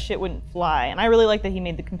industries where that shit wouldn't fly, and I really like that he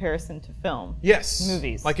made the comparison to film. yes,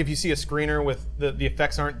 Movies. like if you see a screener with the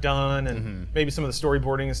effects aren't done and maybe some of the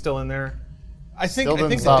storyboarding is still in there. I think Still I didn't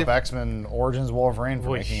think stop the X-Men Origins Wolverine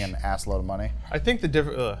from Oy. making an ass load of money. I think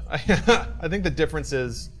I think the difference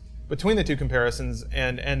is between the two comparisons,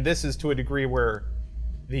 and this is to a degree where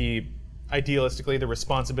idealistically the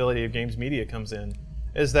responsibility of games media comes in,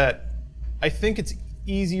 is that I think it's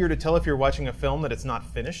easier to tell if you're watching a film that it's not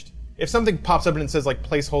finished. If something pops up and it says like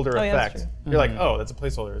placeholder Oh, yeah, that's effect, true. you're like, oh, that's a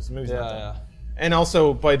placeholder. It's a movie's not done. yeah. And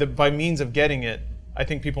also by means of getting it, I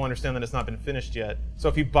think people understand that it's not been finished yet. So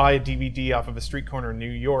if you buy a DVD off of a street corner in New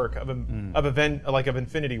York of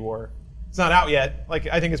Infinity War, it's not out yet. Like,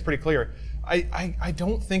 I think it's pretty clear. I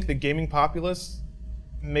don't think the gaming populace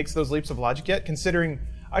makes those leaps of logic yet, considering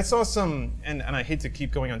I saw some, and I hate to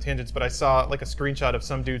keep going on tangents, but I saw like a screenshot of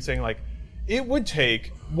some dude saying like, it would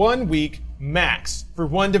take 1 week max for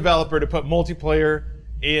one developer to put multiplayer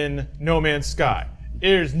in No Man's Sky.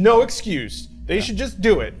 There's no excuse. They should just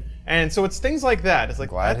do it. And so it's things like that. It's like,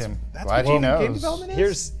 Glad that's he what knows. game development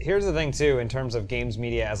is. Here's the thing too, in terms of games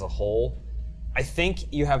media as a whole. I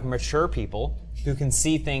think you have mature people who can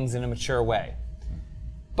see things in a mature way.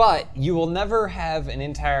 But you will never have an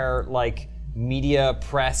entire like media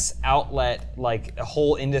press outlet, like a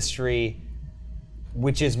whole industry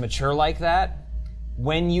which is mature like that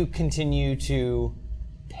when you continue to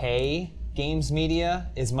pay games media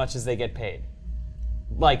as much as they get paid.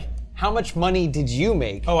 Like, how much money did you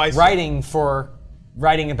make I see.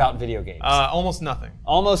 writing about video games? Almost nothing.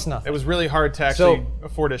 Almost nothing. It was really hard to actually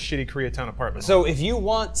afford a shitty Koreatown apartment. So if you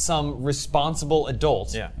want some responsible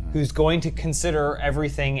adult Yeah. who's going to consider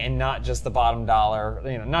everything and not just the bottom dollar,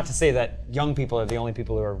 not to say that young people are the only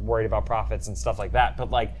people who are worried about profits and stuff like that, but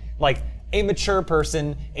like a mature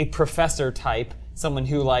person, a professor type, someone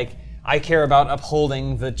who like, I care about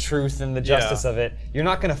upholding the truth and the justice of it, you're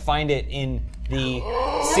not going to find it in the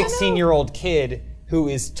 16-year-old kid who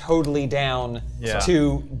is totally down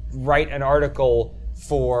to write an article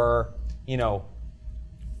for,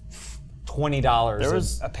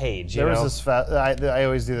 $20 a page. You There was know? this. I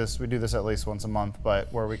always do this. We do this at least once a month,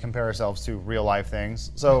 but where we compare ourselves to real life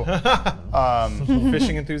things. So,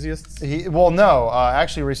 Fishing enthusiasts.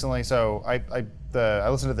 actually, recently. So I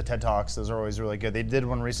listened to the TED Talks. Those are always really good. They did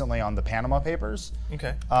one recently on the Panama Papers.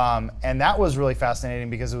 Okay. And that was really fascinating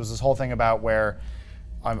because it was this whole thing about where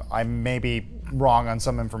I may be wrong on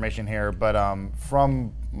some information here, but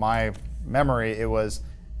from my memory, it was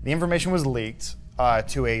the information was leaked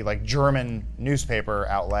to a German newspaper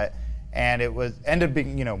outlet, and it ended up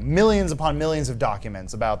being millions upon millions of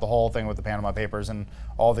documents about the whole thing with the Panama Papers and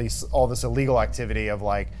all this illegal activity of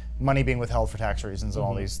money being withheld for tax reasons and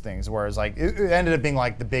all these things. Whereas it ended up being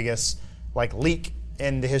the biggest leak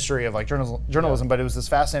in the history of journalism, but it was this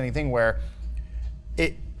fascinating thing where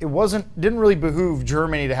it didn't really behoove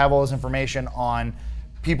Germany to have all this information on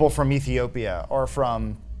people from Ethiopia or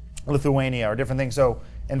from Lithuania or different things. So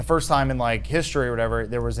in the first time in history or whatever,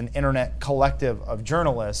 there was an internet collective of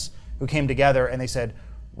journalists who came together and they said,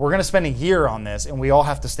 we're going to spend a year on this and we all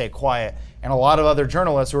have to stay quiet. And a lot of other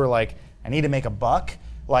journalists who were like, I need to make a buck.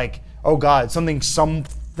 Oh God, something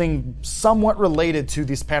somewhat related to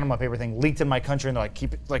this Panama paper thing leaked in my country, and they're like,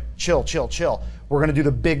 keep it, chill. We're gonna do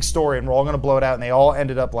the big story, and we're all gonna blow it out. And they all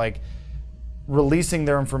ended up releasing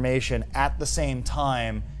their information at the same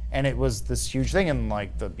time, and it was this huge thing. And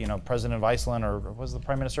the president of Iceland, or was the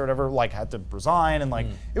prime minister, or whatever, had to resign, and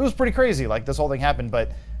it was pretty crazy. This whole thing happened,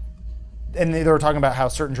 and they were talking about how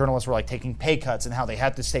certain journalists were taking pay cuts and how they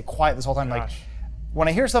had to stay quiet this whole time. When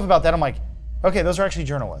I hear stuff about that, I'm like, okay, those are actually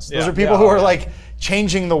journalists. Those are people who are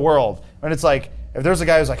changing the world. And it's if there's a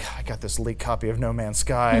guy who's I got this leaked copy of No Man's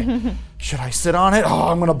Sky, should I sit on it? Oh,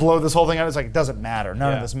 I'm gonna blow this whole thing out. It's it doesn't matter.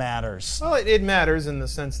 None of this matters. Well, it matters in the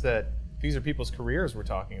sense that these are people's careers we're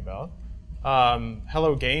talking about.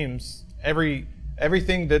 Hello Games,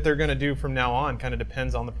 everything that they're gonna do from now on kind of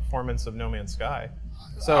depends on the performance of No Man's Sky.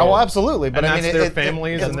 So, absolutely. But and I mean, that's their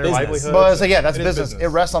families and their business. livelihoods. Well, that's It is business. It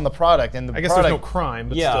rests on the product, and the I guess product, there's no crime,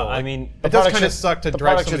 but Yeah, still. I mean, it does kind of suck to the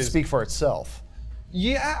drive product should somebody's... speak for itself.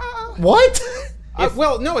 Yeah. What?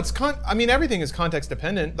 Well, no, I mean, everything is context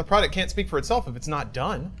dependent. The product can't speak for itself if it's not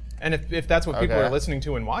done. And if that's what people Okay. are listening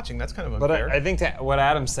to and watching, that's kind of But unfair. I think what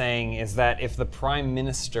Adam's saying is that if the prime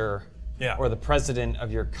minister or the president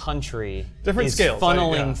of your country Different is scales,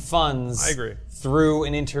 funneling funds I agree. through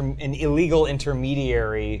an illegal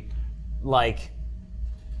intermediary,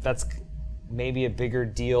 that's maybe a bigger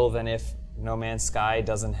deal than if No Man's Sky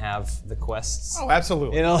doesn't have the quests. Oh,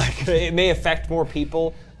 absolutely. It may affect more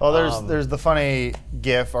people. Well, there's the funny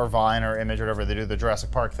GIF or Vine or image or whatever they do, the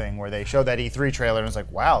Jurassic Park thing, where they show that E3 trailer and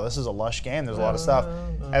it's wow, this is a lush game. There's a lot of stuff,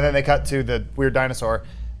 and then they cut to the weird dinosaur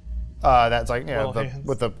that's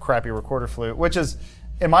with the crappy recorder flute, which is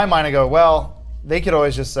in my mind I go, well, they could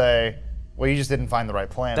always just say, well, you just didn't find the right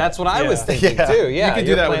planet. That's what I was thinking Yeah. too. Yeah, you can do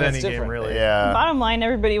your that with planet's any game, different. really. Yeah. Bottom line,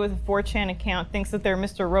 everybody with a 4chan account thinks that they're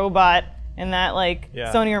Mr. Robot and that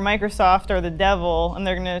Sony or Microsoft are the devil, and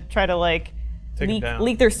they're gonna try to Take 'em down.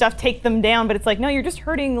 leak their stuff, take them down. But it's no, you're just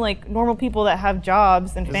hurting normal people that have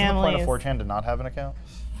jobs and Isn't the families. point of 4chan to not have an account?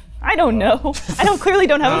 I don't know. clearly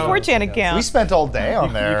don't have a 4chan account. We spent all day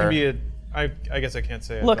on there. You can be I guess I can't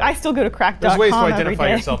say it. Look, but I still go to crack.com there's ways to every identify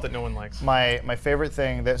day. yourself that no one likes. My favorite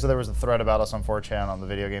thing. So there was a thread about us on 4chan on the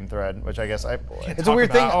video game thread, which I guess it's a Talk weird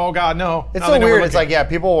about- thing. Oh God, no. It's Now so they know we're weird. It's looking.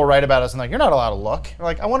 people will write about us and you're not allowed to look.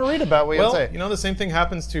 We're I want to read about what you Well, say. the same thing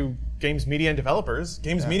happens to games media and developers.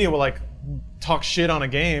 Games media will talk shit on a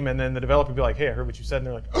game, and then the developer will be like, "Hey, I heard what you said," and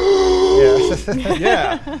they're like,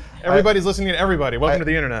 "Yeah, everybody's listening to everybody. Welcome to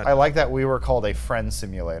the internet." I like that we were called a friend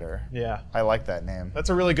simulator. Yeah, I like that name. that's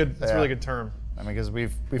a really good. That's a really good term. I mean, because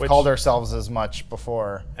we've called ourselves as much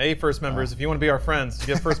before. Hey, first members, if you want to be our friends,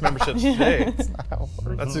 get first memberships today.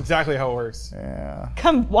 That's exactly how it works. Yeah.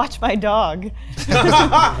 Come watch my dog.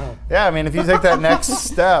 Yeah, I mean, if you take that next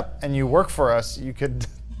step and you work for us, you could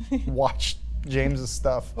watch James's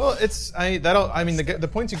stuff. Well, the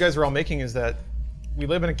points you guys are all making is that we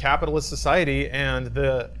live in a capitalist society, and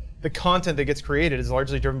the content that gets created is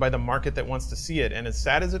largely driven by the market that wants to see it. And as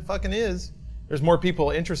sad as it fucking is, there's more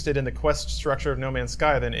people interested in the quest structure of No Man's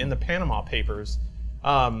Sky than in the Panama Papers.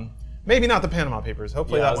 Maybe not the Panama Papers.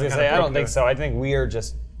 Hopefully Yeah, I that was one gonna kind say of I don't think so. I think we are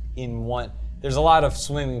just in one. There's a lot of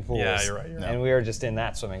swimming pools. Yeah, you're right. And we are just in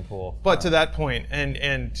that swimming pool. But to that point,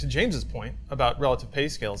 and to James's point about relative pay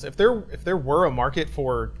scales, if there were a market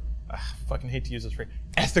for, fucking hate to use this phrase,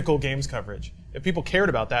 ethical games coverage, if people cared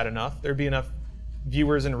about that enough, there'd be enough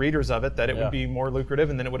viewers and readers of it that it would be more lucrative,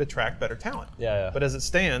 and then it would attract better talent. Yeah. But as it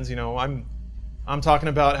stands, I'm talking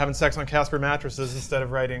about having sex on Casper mattresses instead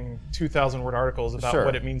of writing 2,000-word articles about Sure.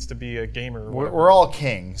 what it means to be a gamer. Or whatever. We're all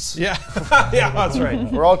kings. Yeah, yeah, that's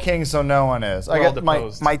right. We're all kings, so no one is. I We're all guess my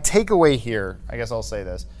deposed. takeaway here, I guess I'll say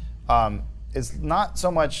this, is not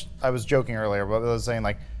so much, I was joking earlier, but I was saying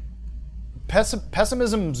like,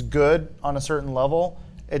 pessimism's good on a certain level.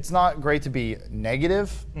 It's not great to be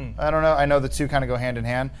negative. I don't know. I know the two kind of go hand in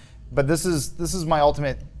hand, but this is my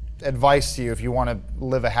ultimate advice to you if you want to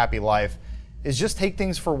live a happy life, is just take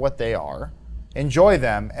things for what they are, enjoy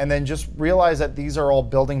them, and then just realize that these are all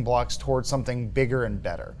building blocks towards something bigger and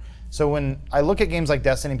better. So when I look at games like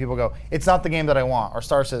Destiny, people go, it's not the game that I want, or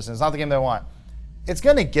Star Citizen, it's not the game that I want. It's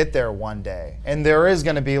going to get there one day, and there is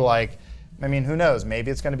going to be like, I mean, who knows?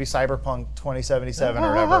 Maybe it's going to be Cyberpunk 2077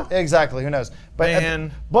 or whatever. Exactly, who knows?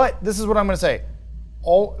 Man. But this is what I'm going to say.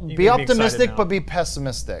 Be be excited optimistic, now. but be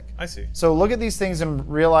pessimistic. I see. So look at these things and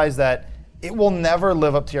realize that it will never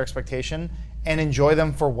live up to your expectation, and enjoy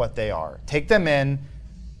them for what they are. Take them in.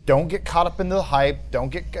 Don't get caught up into the hype.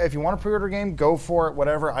 If you want to pre-order a game, go for it,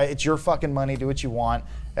 whatever. It's your fucking money. Do what you want.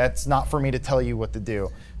 That's not for me to tell you what to do.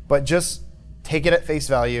 But just take it at face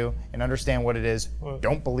value and understand what it is.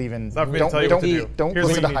 Don't believe in. not for me to Don't tell you what to do. don't Here's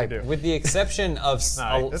listen what to you need hype. to do. With the exception of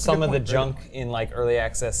Nah, that's a some good of the point, junk in like early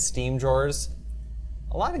access Steam drawers,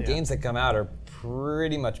 a lot of games that come out are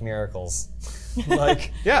pretty much miracles.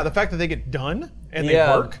 Like Yeah, the fact that they get done and they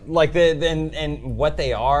yeah, work. like and what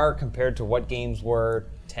they are compared to what games were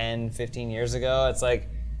 10, 15 years ago. It's like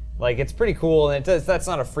it's pretty cool, and that's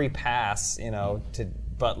not a free pass,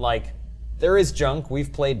 but like there is junk.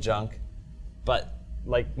 We've played junk, but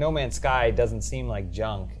like No Man's Sky doesn't seem like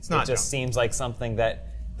junk. It not just junk. seems like something that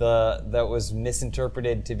was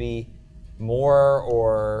misinterpreted to be more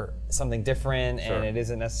or something different, and it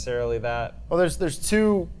isn't necessarily that. Well, there's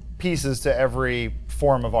two pieces to every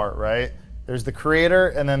form of art, right? There's the creator,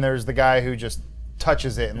 and then there's the guy who just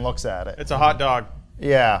touches it and looks at it. It's a hot dog.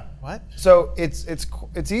 Yeah. What? So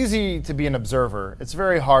it's easy to be an observer. It's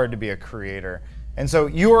very hard to be a creator. And so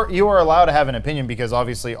you are allowed to have an opinion because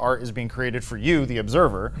obviously art is being created for you, the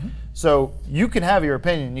observer. So you can have your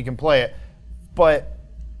opinion, you can play it, but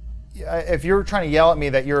if you're trying to yell at me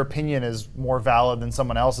that your opinion is more valid than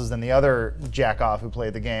someone else's, than the other jack-off who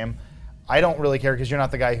played the game, I don't really care because you're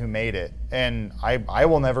not the guy who made it. And I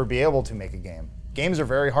will never be able to make a game. Games are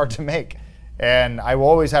very hard to make. And I will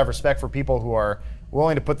always have respect for people who are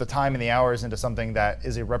willing to put the time and the hours into something that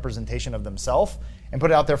is a representation of themselves and put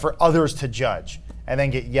it out there for others to judge and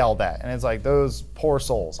then get yelled at. And it's like, those poor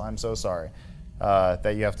souls, I'm so sorry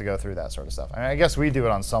that you have to go through that sort of stuff. I mean, I guess we do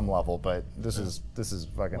it on some level, but this is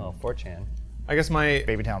fucking Well, 4chan. I guess my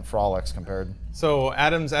Babytown Frolics compared. So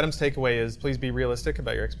Adam's takeaway is please be realistic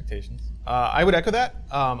about your expectations. I would echo that.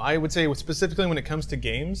 I would say specifically when it comes to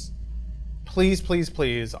games,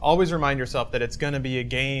 please always remind yourself that it's going to be a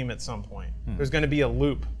game at some point. There's going to be a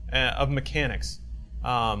loop of mechanics,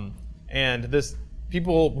 and this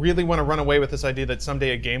people really want to run away with this idea that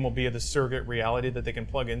someday a game will be the surrogate reality that they can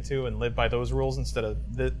plug into and live by those rules instead of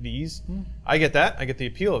these. I get that. I get the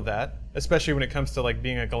appeal of that, especially when it comes to like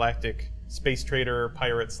being a galactic space trader,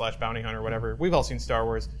 pirate / bounty hunter, whatever. We've all seen Star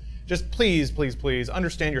Wars. Just please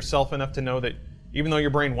understand yourself enough to know that even though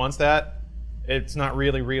your brain wants that, it's not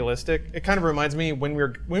really realistic. It kind of reminds me when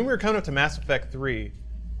we were coming up to Mass Effect 3,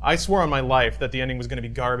 I swore on my life that the ending was going to be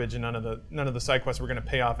garbage and none of the side quests were going to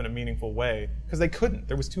pay off in a meaningful way because they couldn't.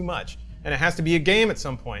 There was too much, and it has to be a game at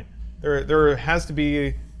some point. There has to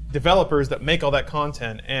be developers that make all that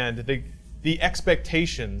content, and the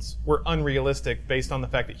expectations were unrealistic based on the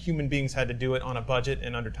fact that human beings had to do it on a budget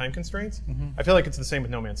and under time constraints. I feel like it's the same with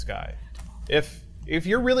No Man's Sky. If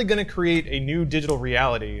you're really going to create a new digital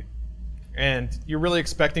reality, and you're really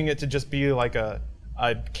expecting it to just be like a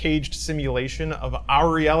caged simulation of our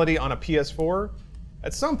reality on a PS4,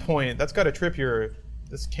 at some point that's got to trip your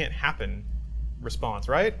 "this can't happen" response,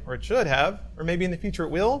 right? Or it should have, or maybe in the future it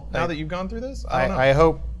will. Now that you've gone through this, I don't know. I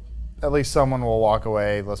hope at least someone will walk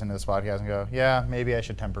away listening to this podcast and go, yeah, maybe I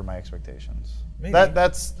should temper my expectations. Maybe.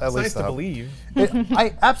 That's at It's least nice the to hope. believe.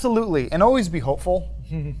 I absolutely, and always be hopeful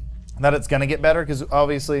that it's going to get better because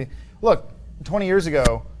obviously, look, 20 years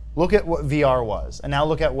ago, look at what VR was, and now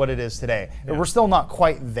look at what it is today. We're still not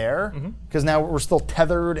quite there because now we're still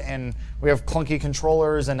tethered, and we have clunky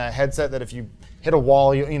controllers and a headset that if you hit a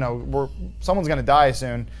wall, someone's going to die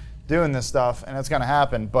soon doing this stuff, and it's going to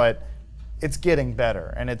happen. But it's getting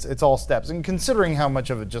better, and it's all steps. And considering how much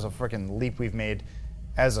of just a freaking leap we've made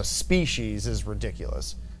as a species is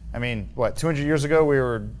ridiculous. I mean, 200 years ago we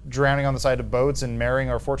were drowning on the side of boats and marrying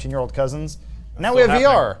our 14-year-old cousins. Now we have still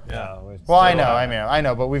VR. happening. Yeah. Well, I know. I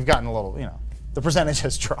know, but we've gotten a little. The percentage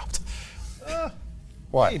has dropped.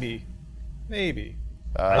 What? Maybe. Maybe.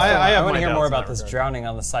 I have want my to hear doubts more in about that this regard. drowning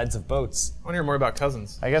on the sides of boats. I want to hear more about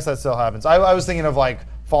Cousins. I guess that still happens. I was thinking of like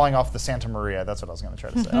falling off the Santa Maria. That's what I was going to try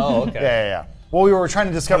to say. Oh, okay. Yeah. Well, we were trying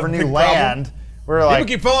to discover What a new big problem. land. We were People like,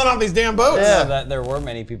 keep falling off these damn boats. Yeah. That there were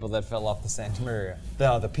many people that fell off the Santa Maria.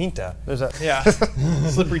 The Pinta. there's a Yeah.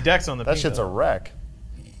 Slippery decks on the that Pinta. shit's a wreck.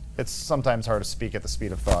 It's sometimes hard to speak at the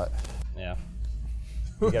speed of thought. Yeah.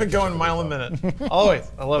 Going a mile a minute.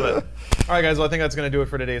 Always. I love it. All right, guys. Well, I think that's going to do it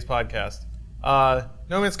for today's podcast.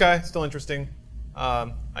 No Man's Sky, still interesting.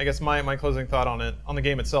 I guess my closing thought on the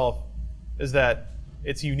game itself, is that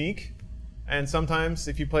it's unique. And sometimes,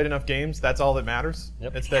 if you played enough games, that's all that matters.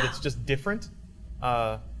 Yep. It's that it's just different.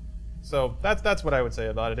 So that's what I would say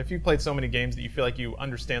about it. If you played so many games that you feel like you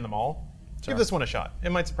understand them all, give this one a shot.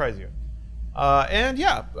 It might surprise you.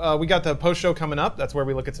 We got the post show coming up. That's where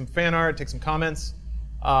we look at some fan art, take some comments.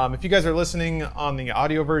 If you guys are listening on the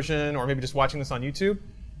audio version or maybe just watching this on YouTube,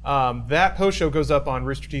 that post show goes up on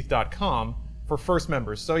roosterteeth.com for first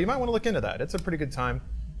members. So you might want to look into that. It's a pretty good time.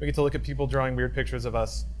 We get to look at people drawing weird pictures of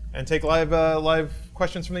us and take live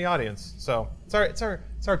questions from the audience. So it's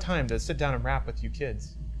our time to sit down and rap with you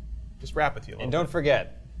kids. Just rap with you a little And don't bit.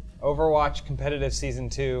 forget, Overwatch Competitive Season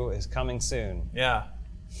 2 is coming soon. Yeah.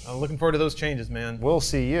 I'm looking forward to those changes, man. We'll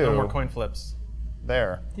see you No more coin flips.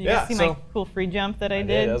 there. Did you Yeah, guys see so- my cool free jump that I Yeah,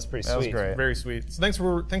 did? that was pretty That was sweet. great. Very sweet. So thanks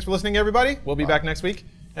for listening, everybody. We'll be back next week.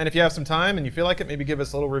 And if you have some time and you feel like it, maybe give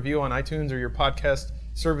us a little review on iTunes or your podcast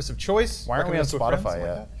service of choice. Why aren't we Recommend on us to a friend, Spotify something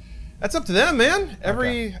yet? like that. That's up to them, man.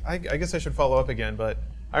 I guess I should follow up again, but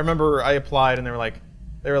I remember I applied and they were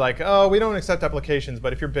like, oh, we don't accept applications,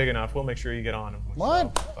 but if you're big enough, we'll make sure you get on. I'm like,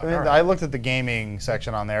 What? "Oh, I mean, all right." I looked at the gaming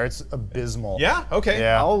section on there. It's abysmal. Yeah. Okay.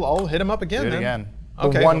 Yeah. I'll hit him up again. Do it then. again.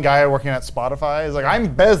 Okay. The one guy working at Spotify is like,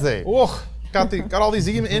 I'm busy. Oh, got all these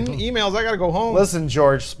emails. I gotta go home. Listen,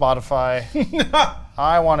 George, Spotify.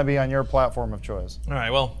 I want to be on your platform of choice. All right.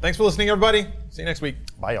 Well, thanks for listening, everybody. See you next week.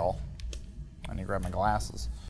 Bye, y'all. I need to grab my glasses.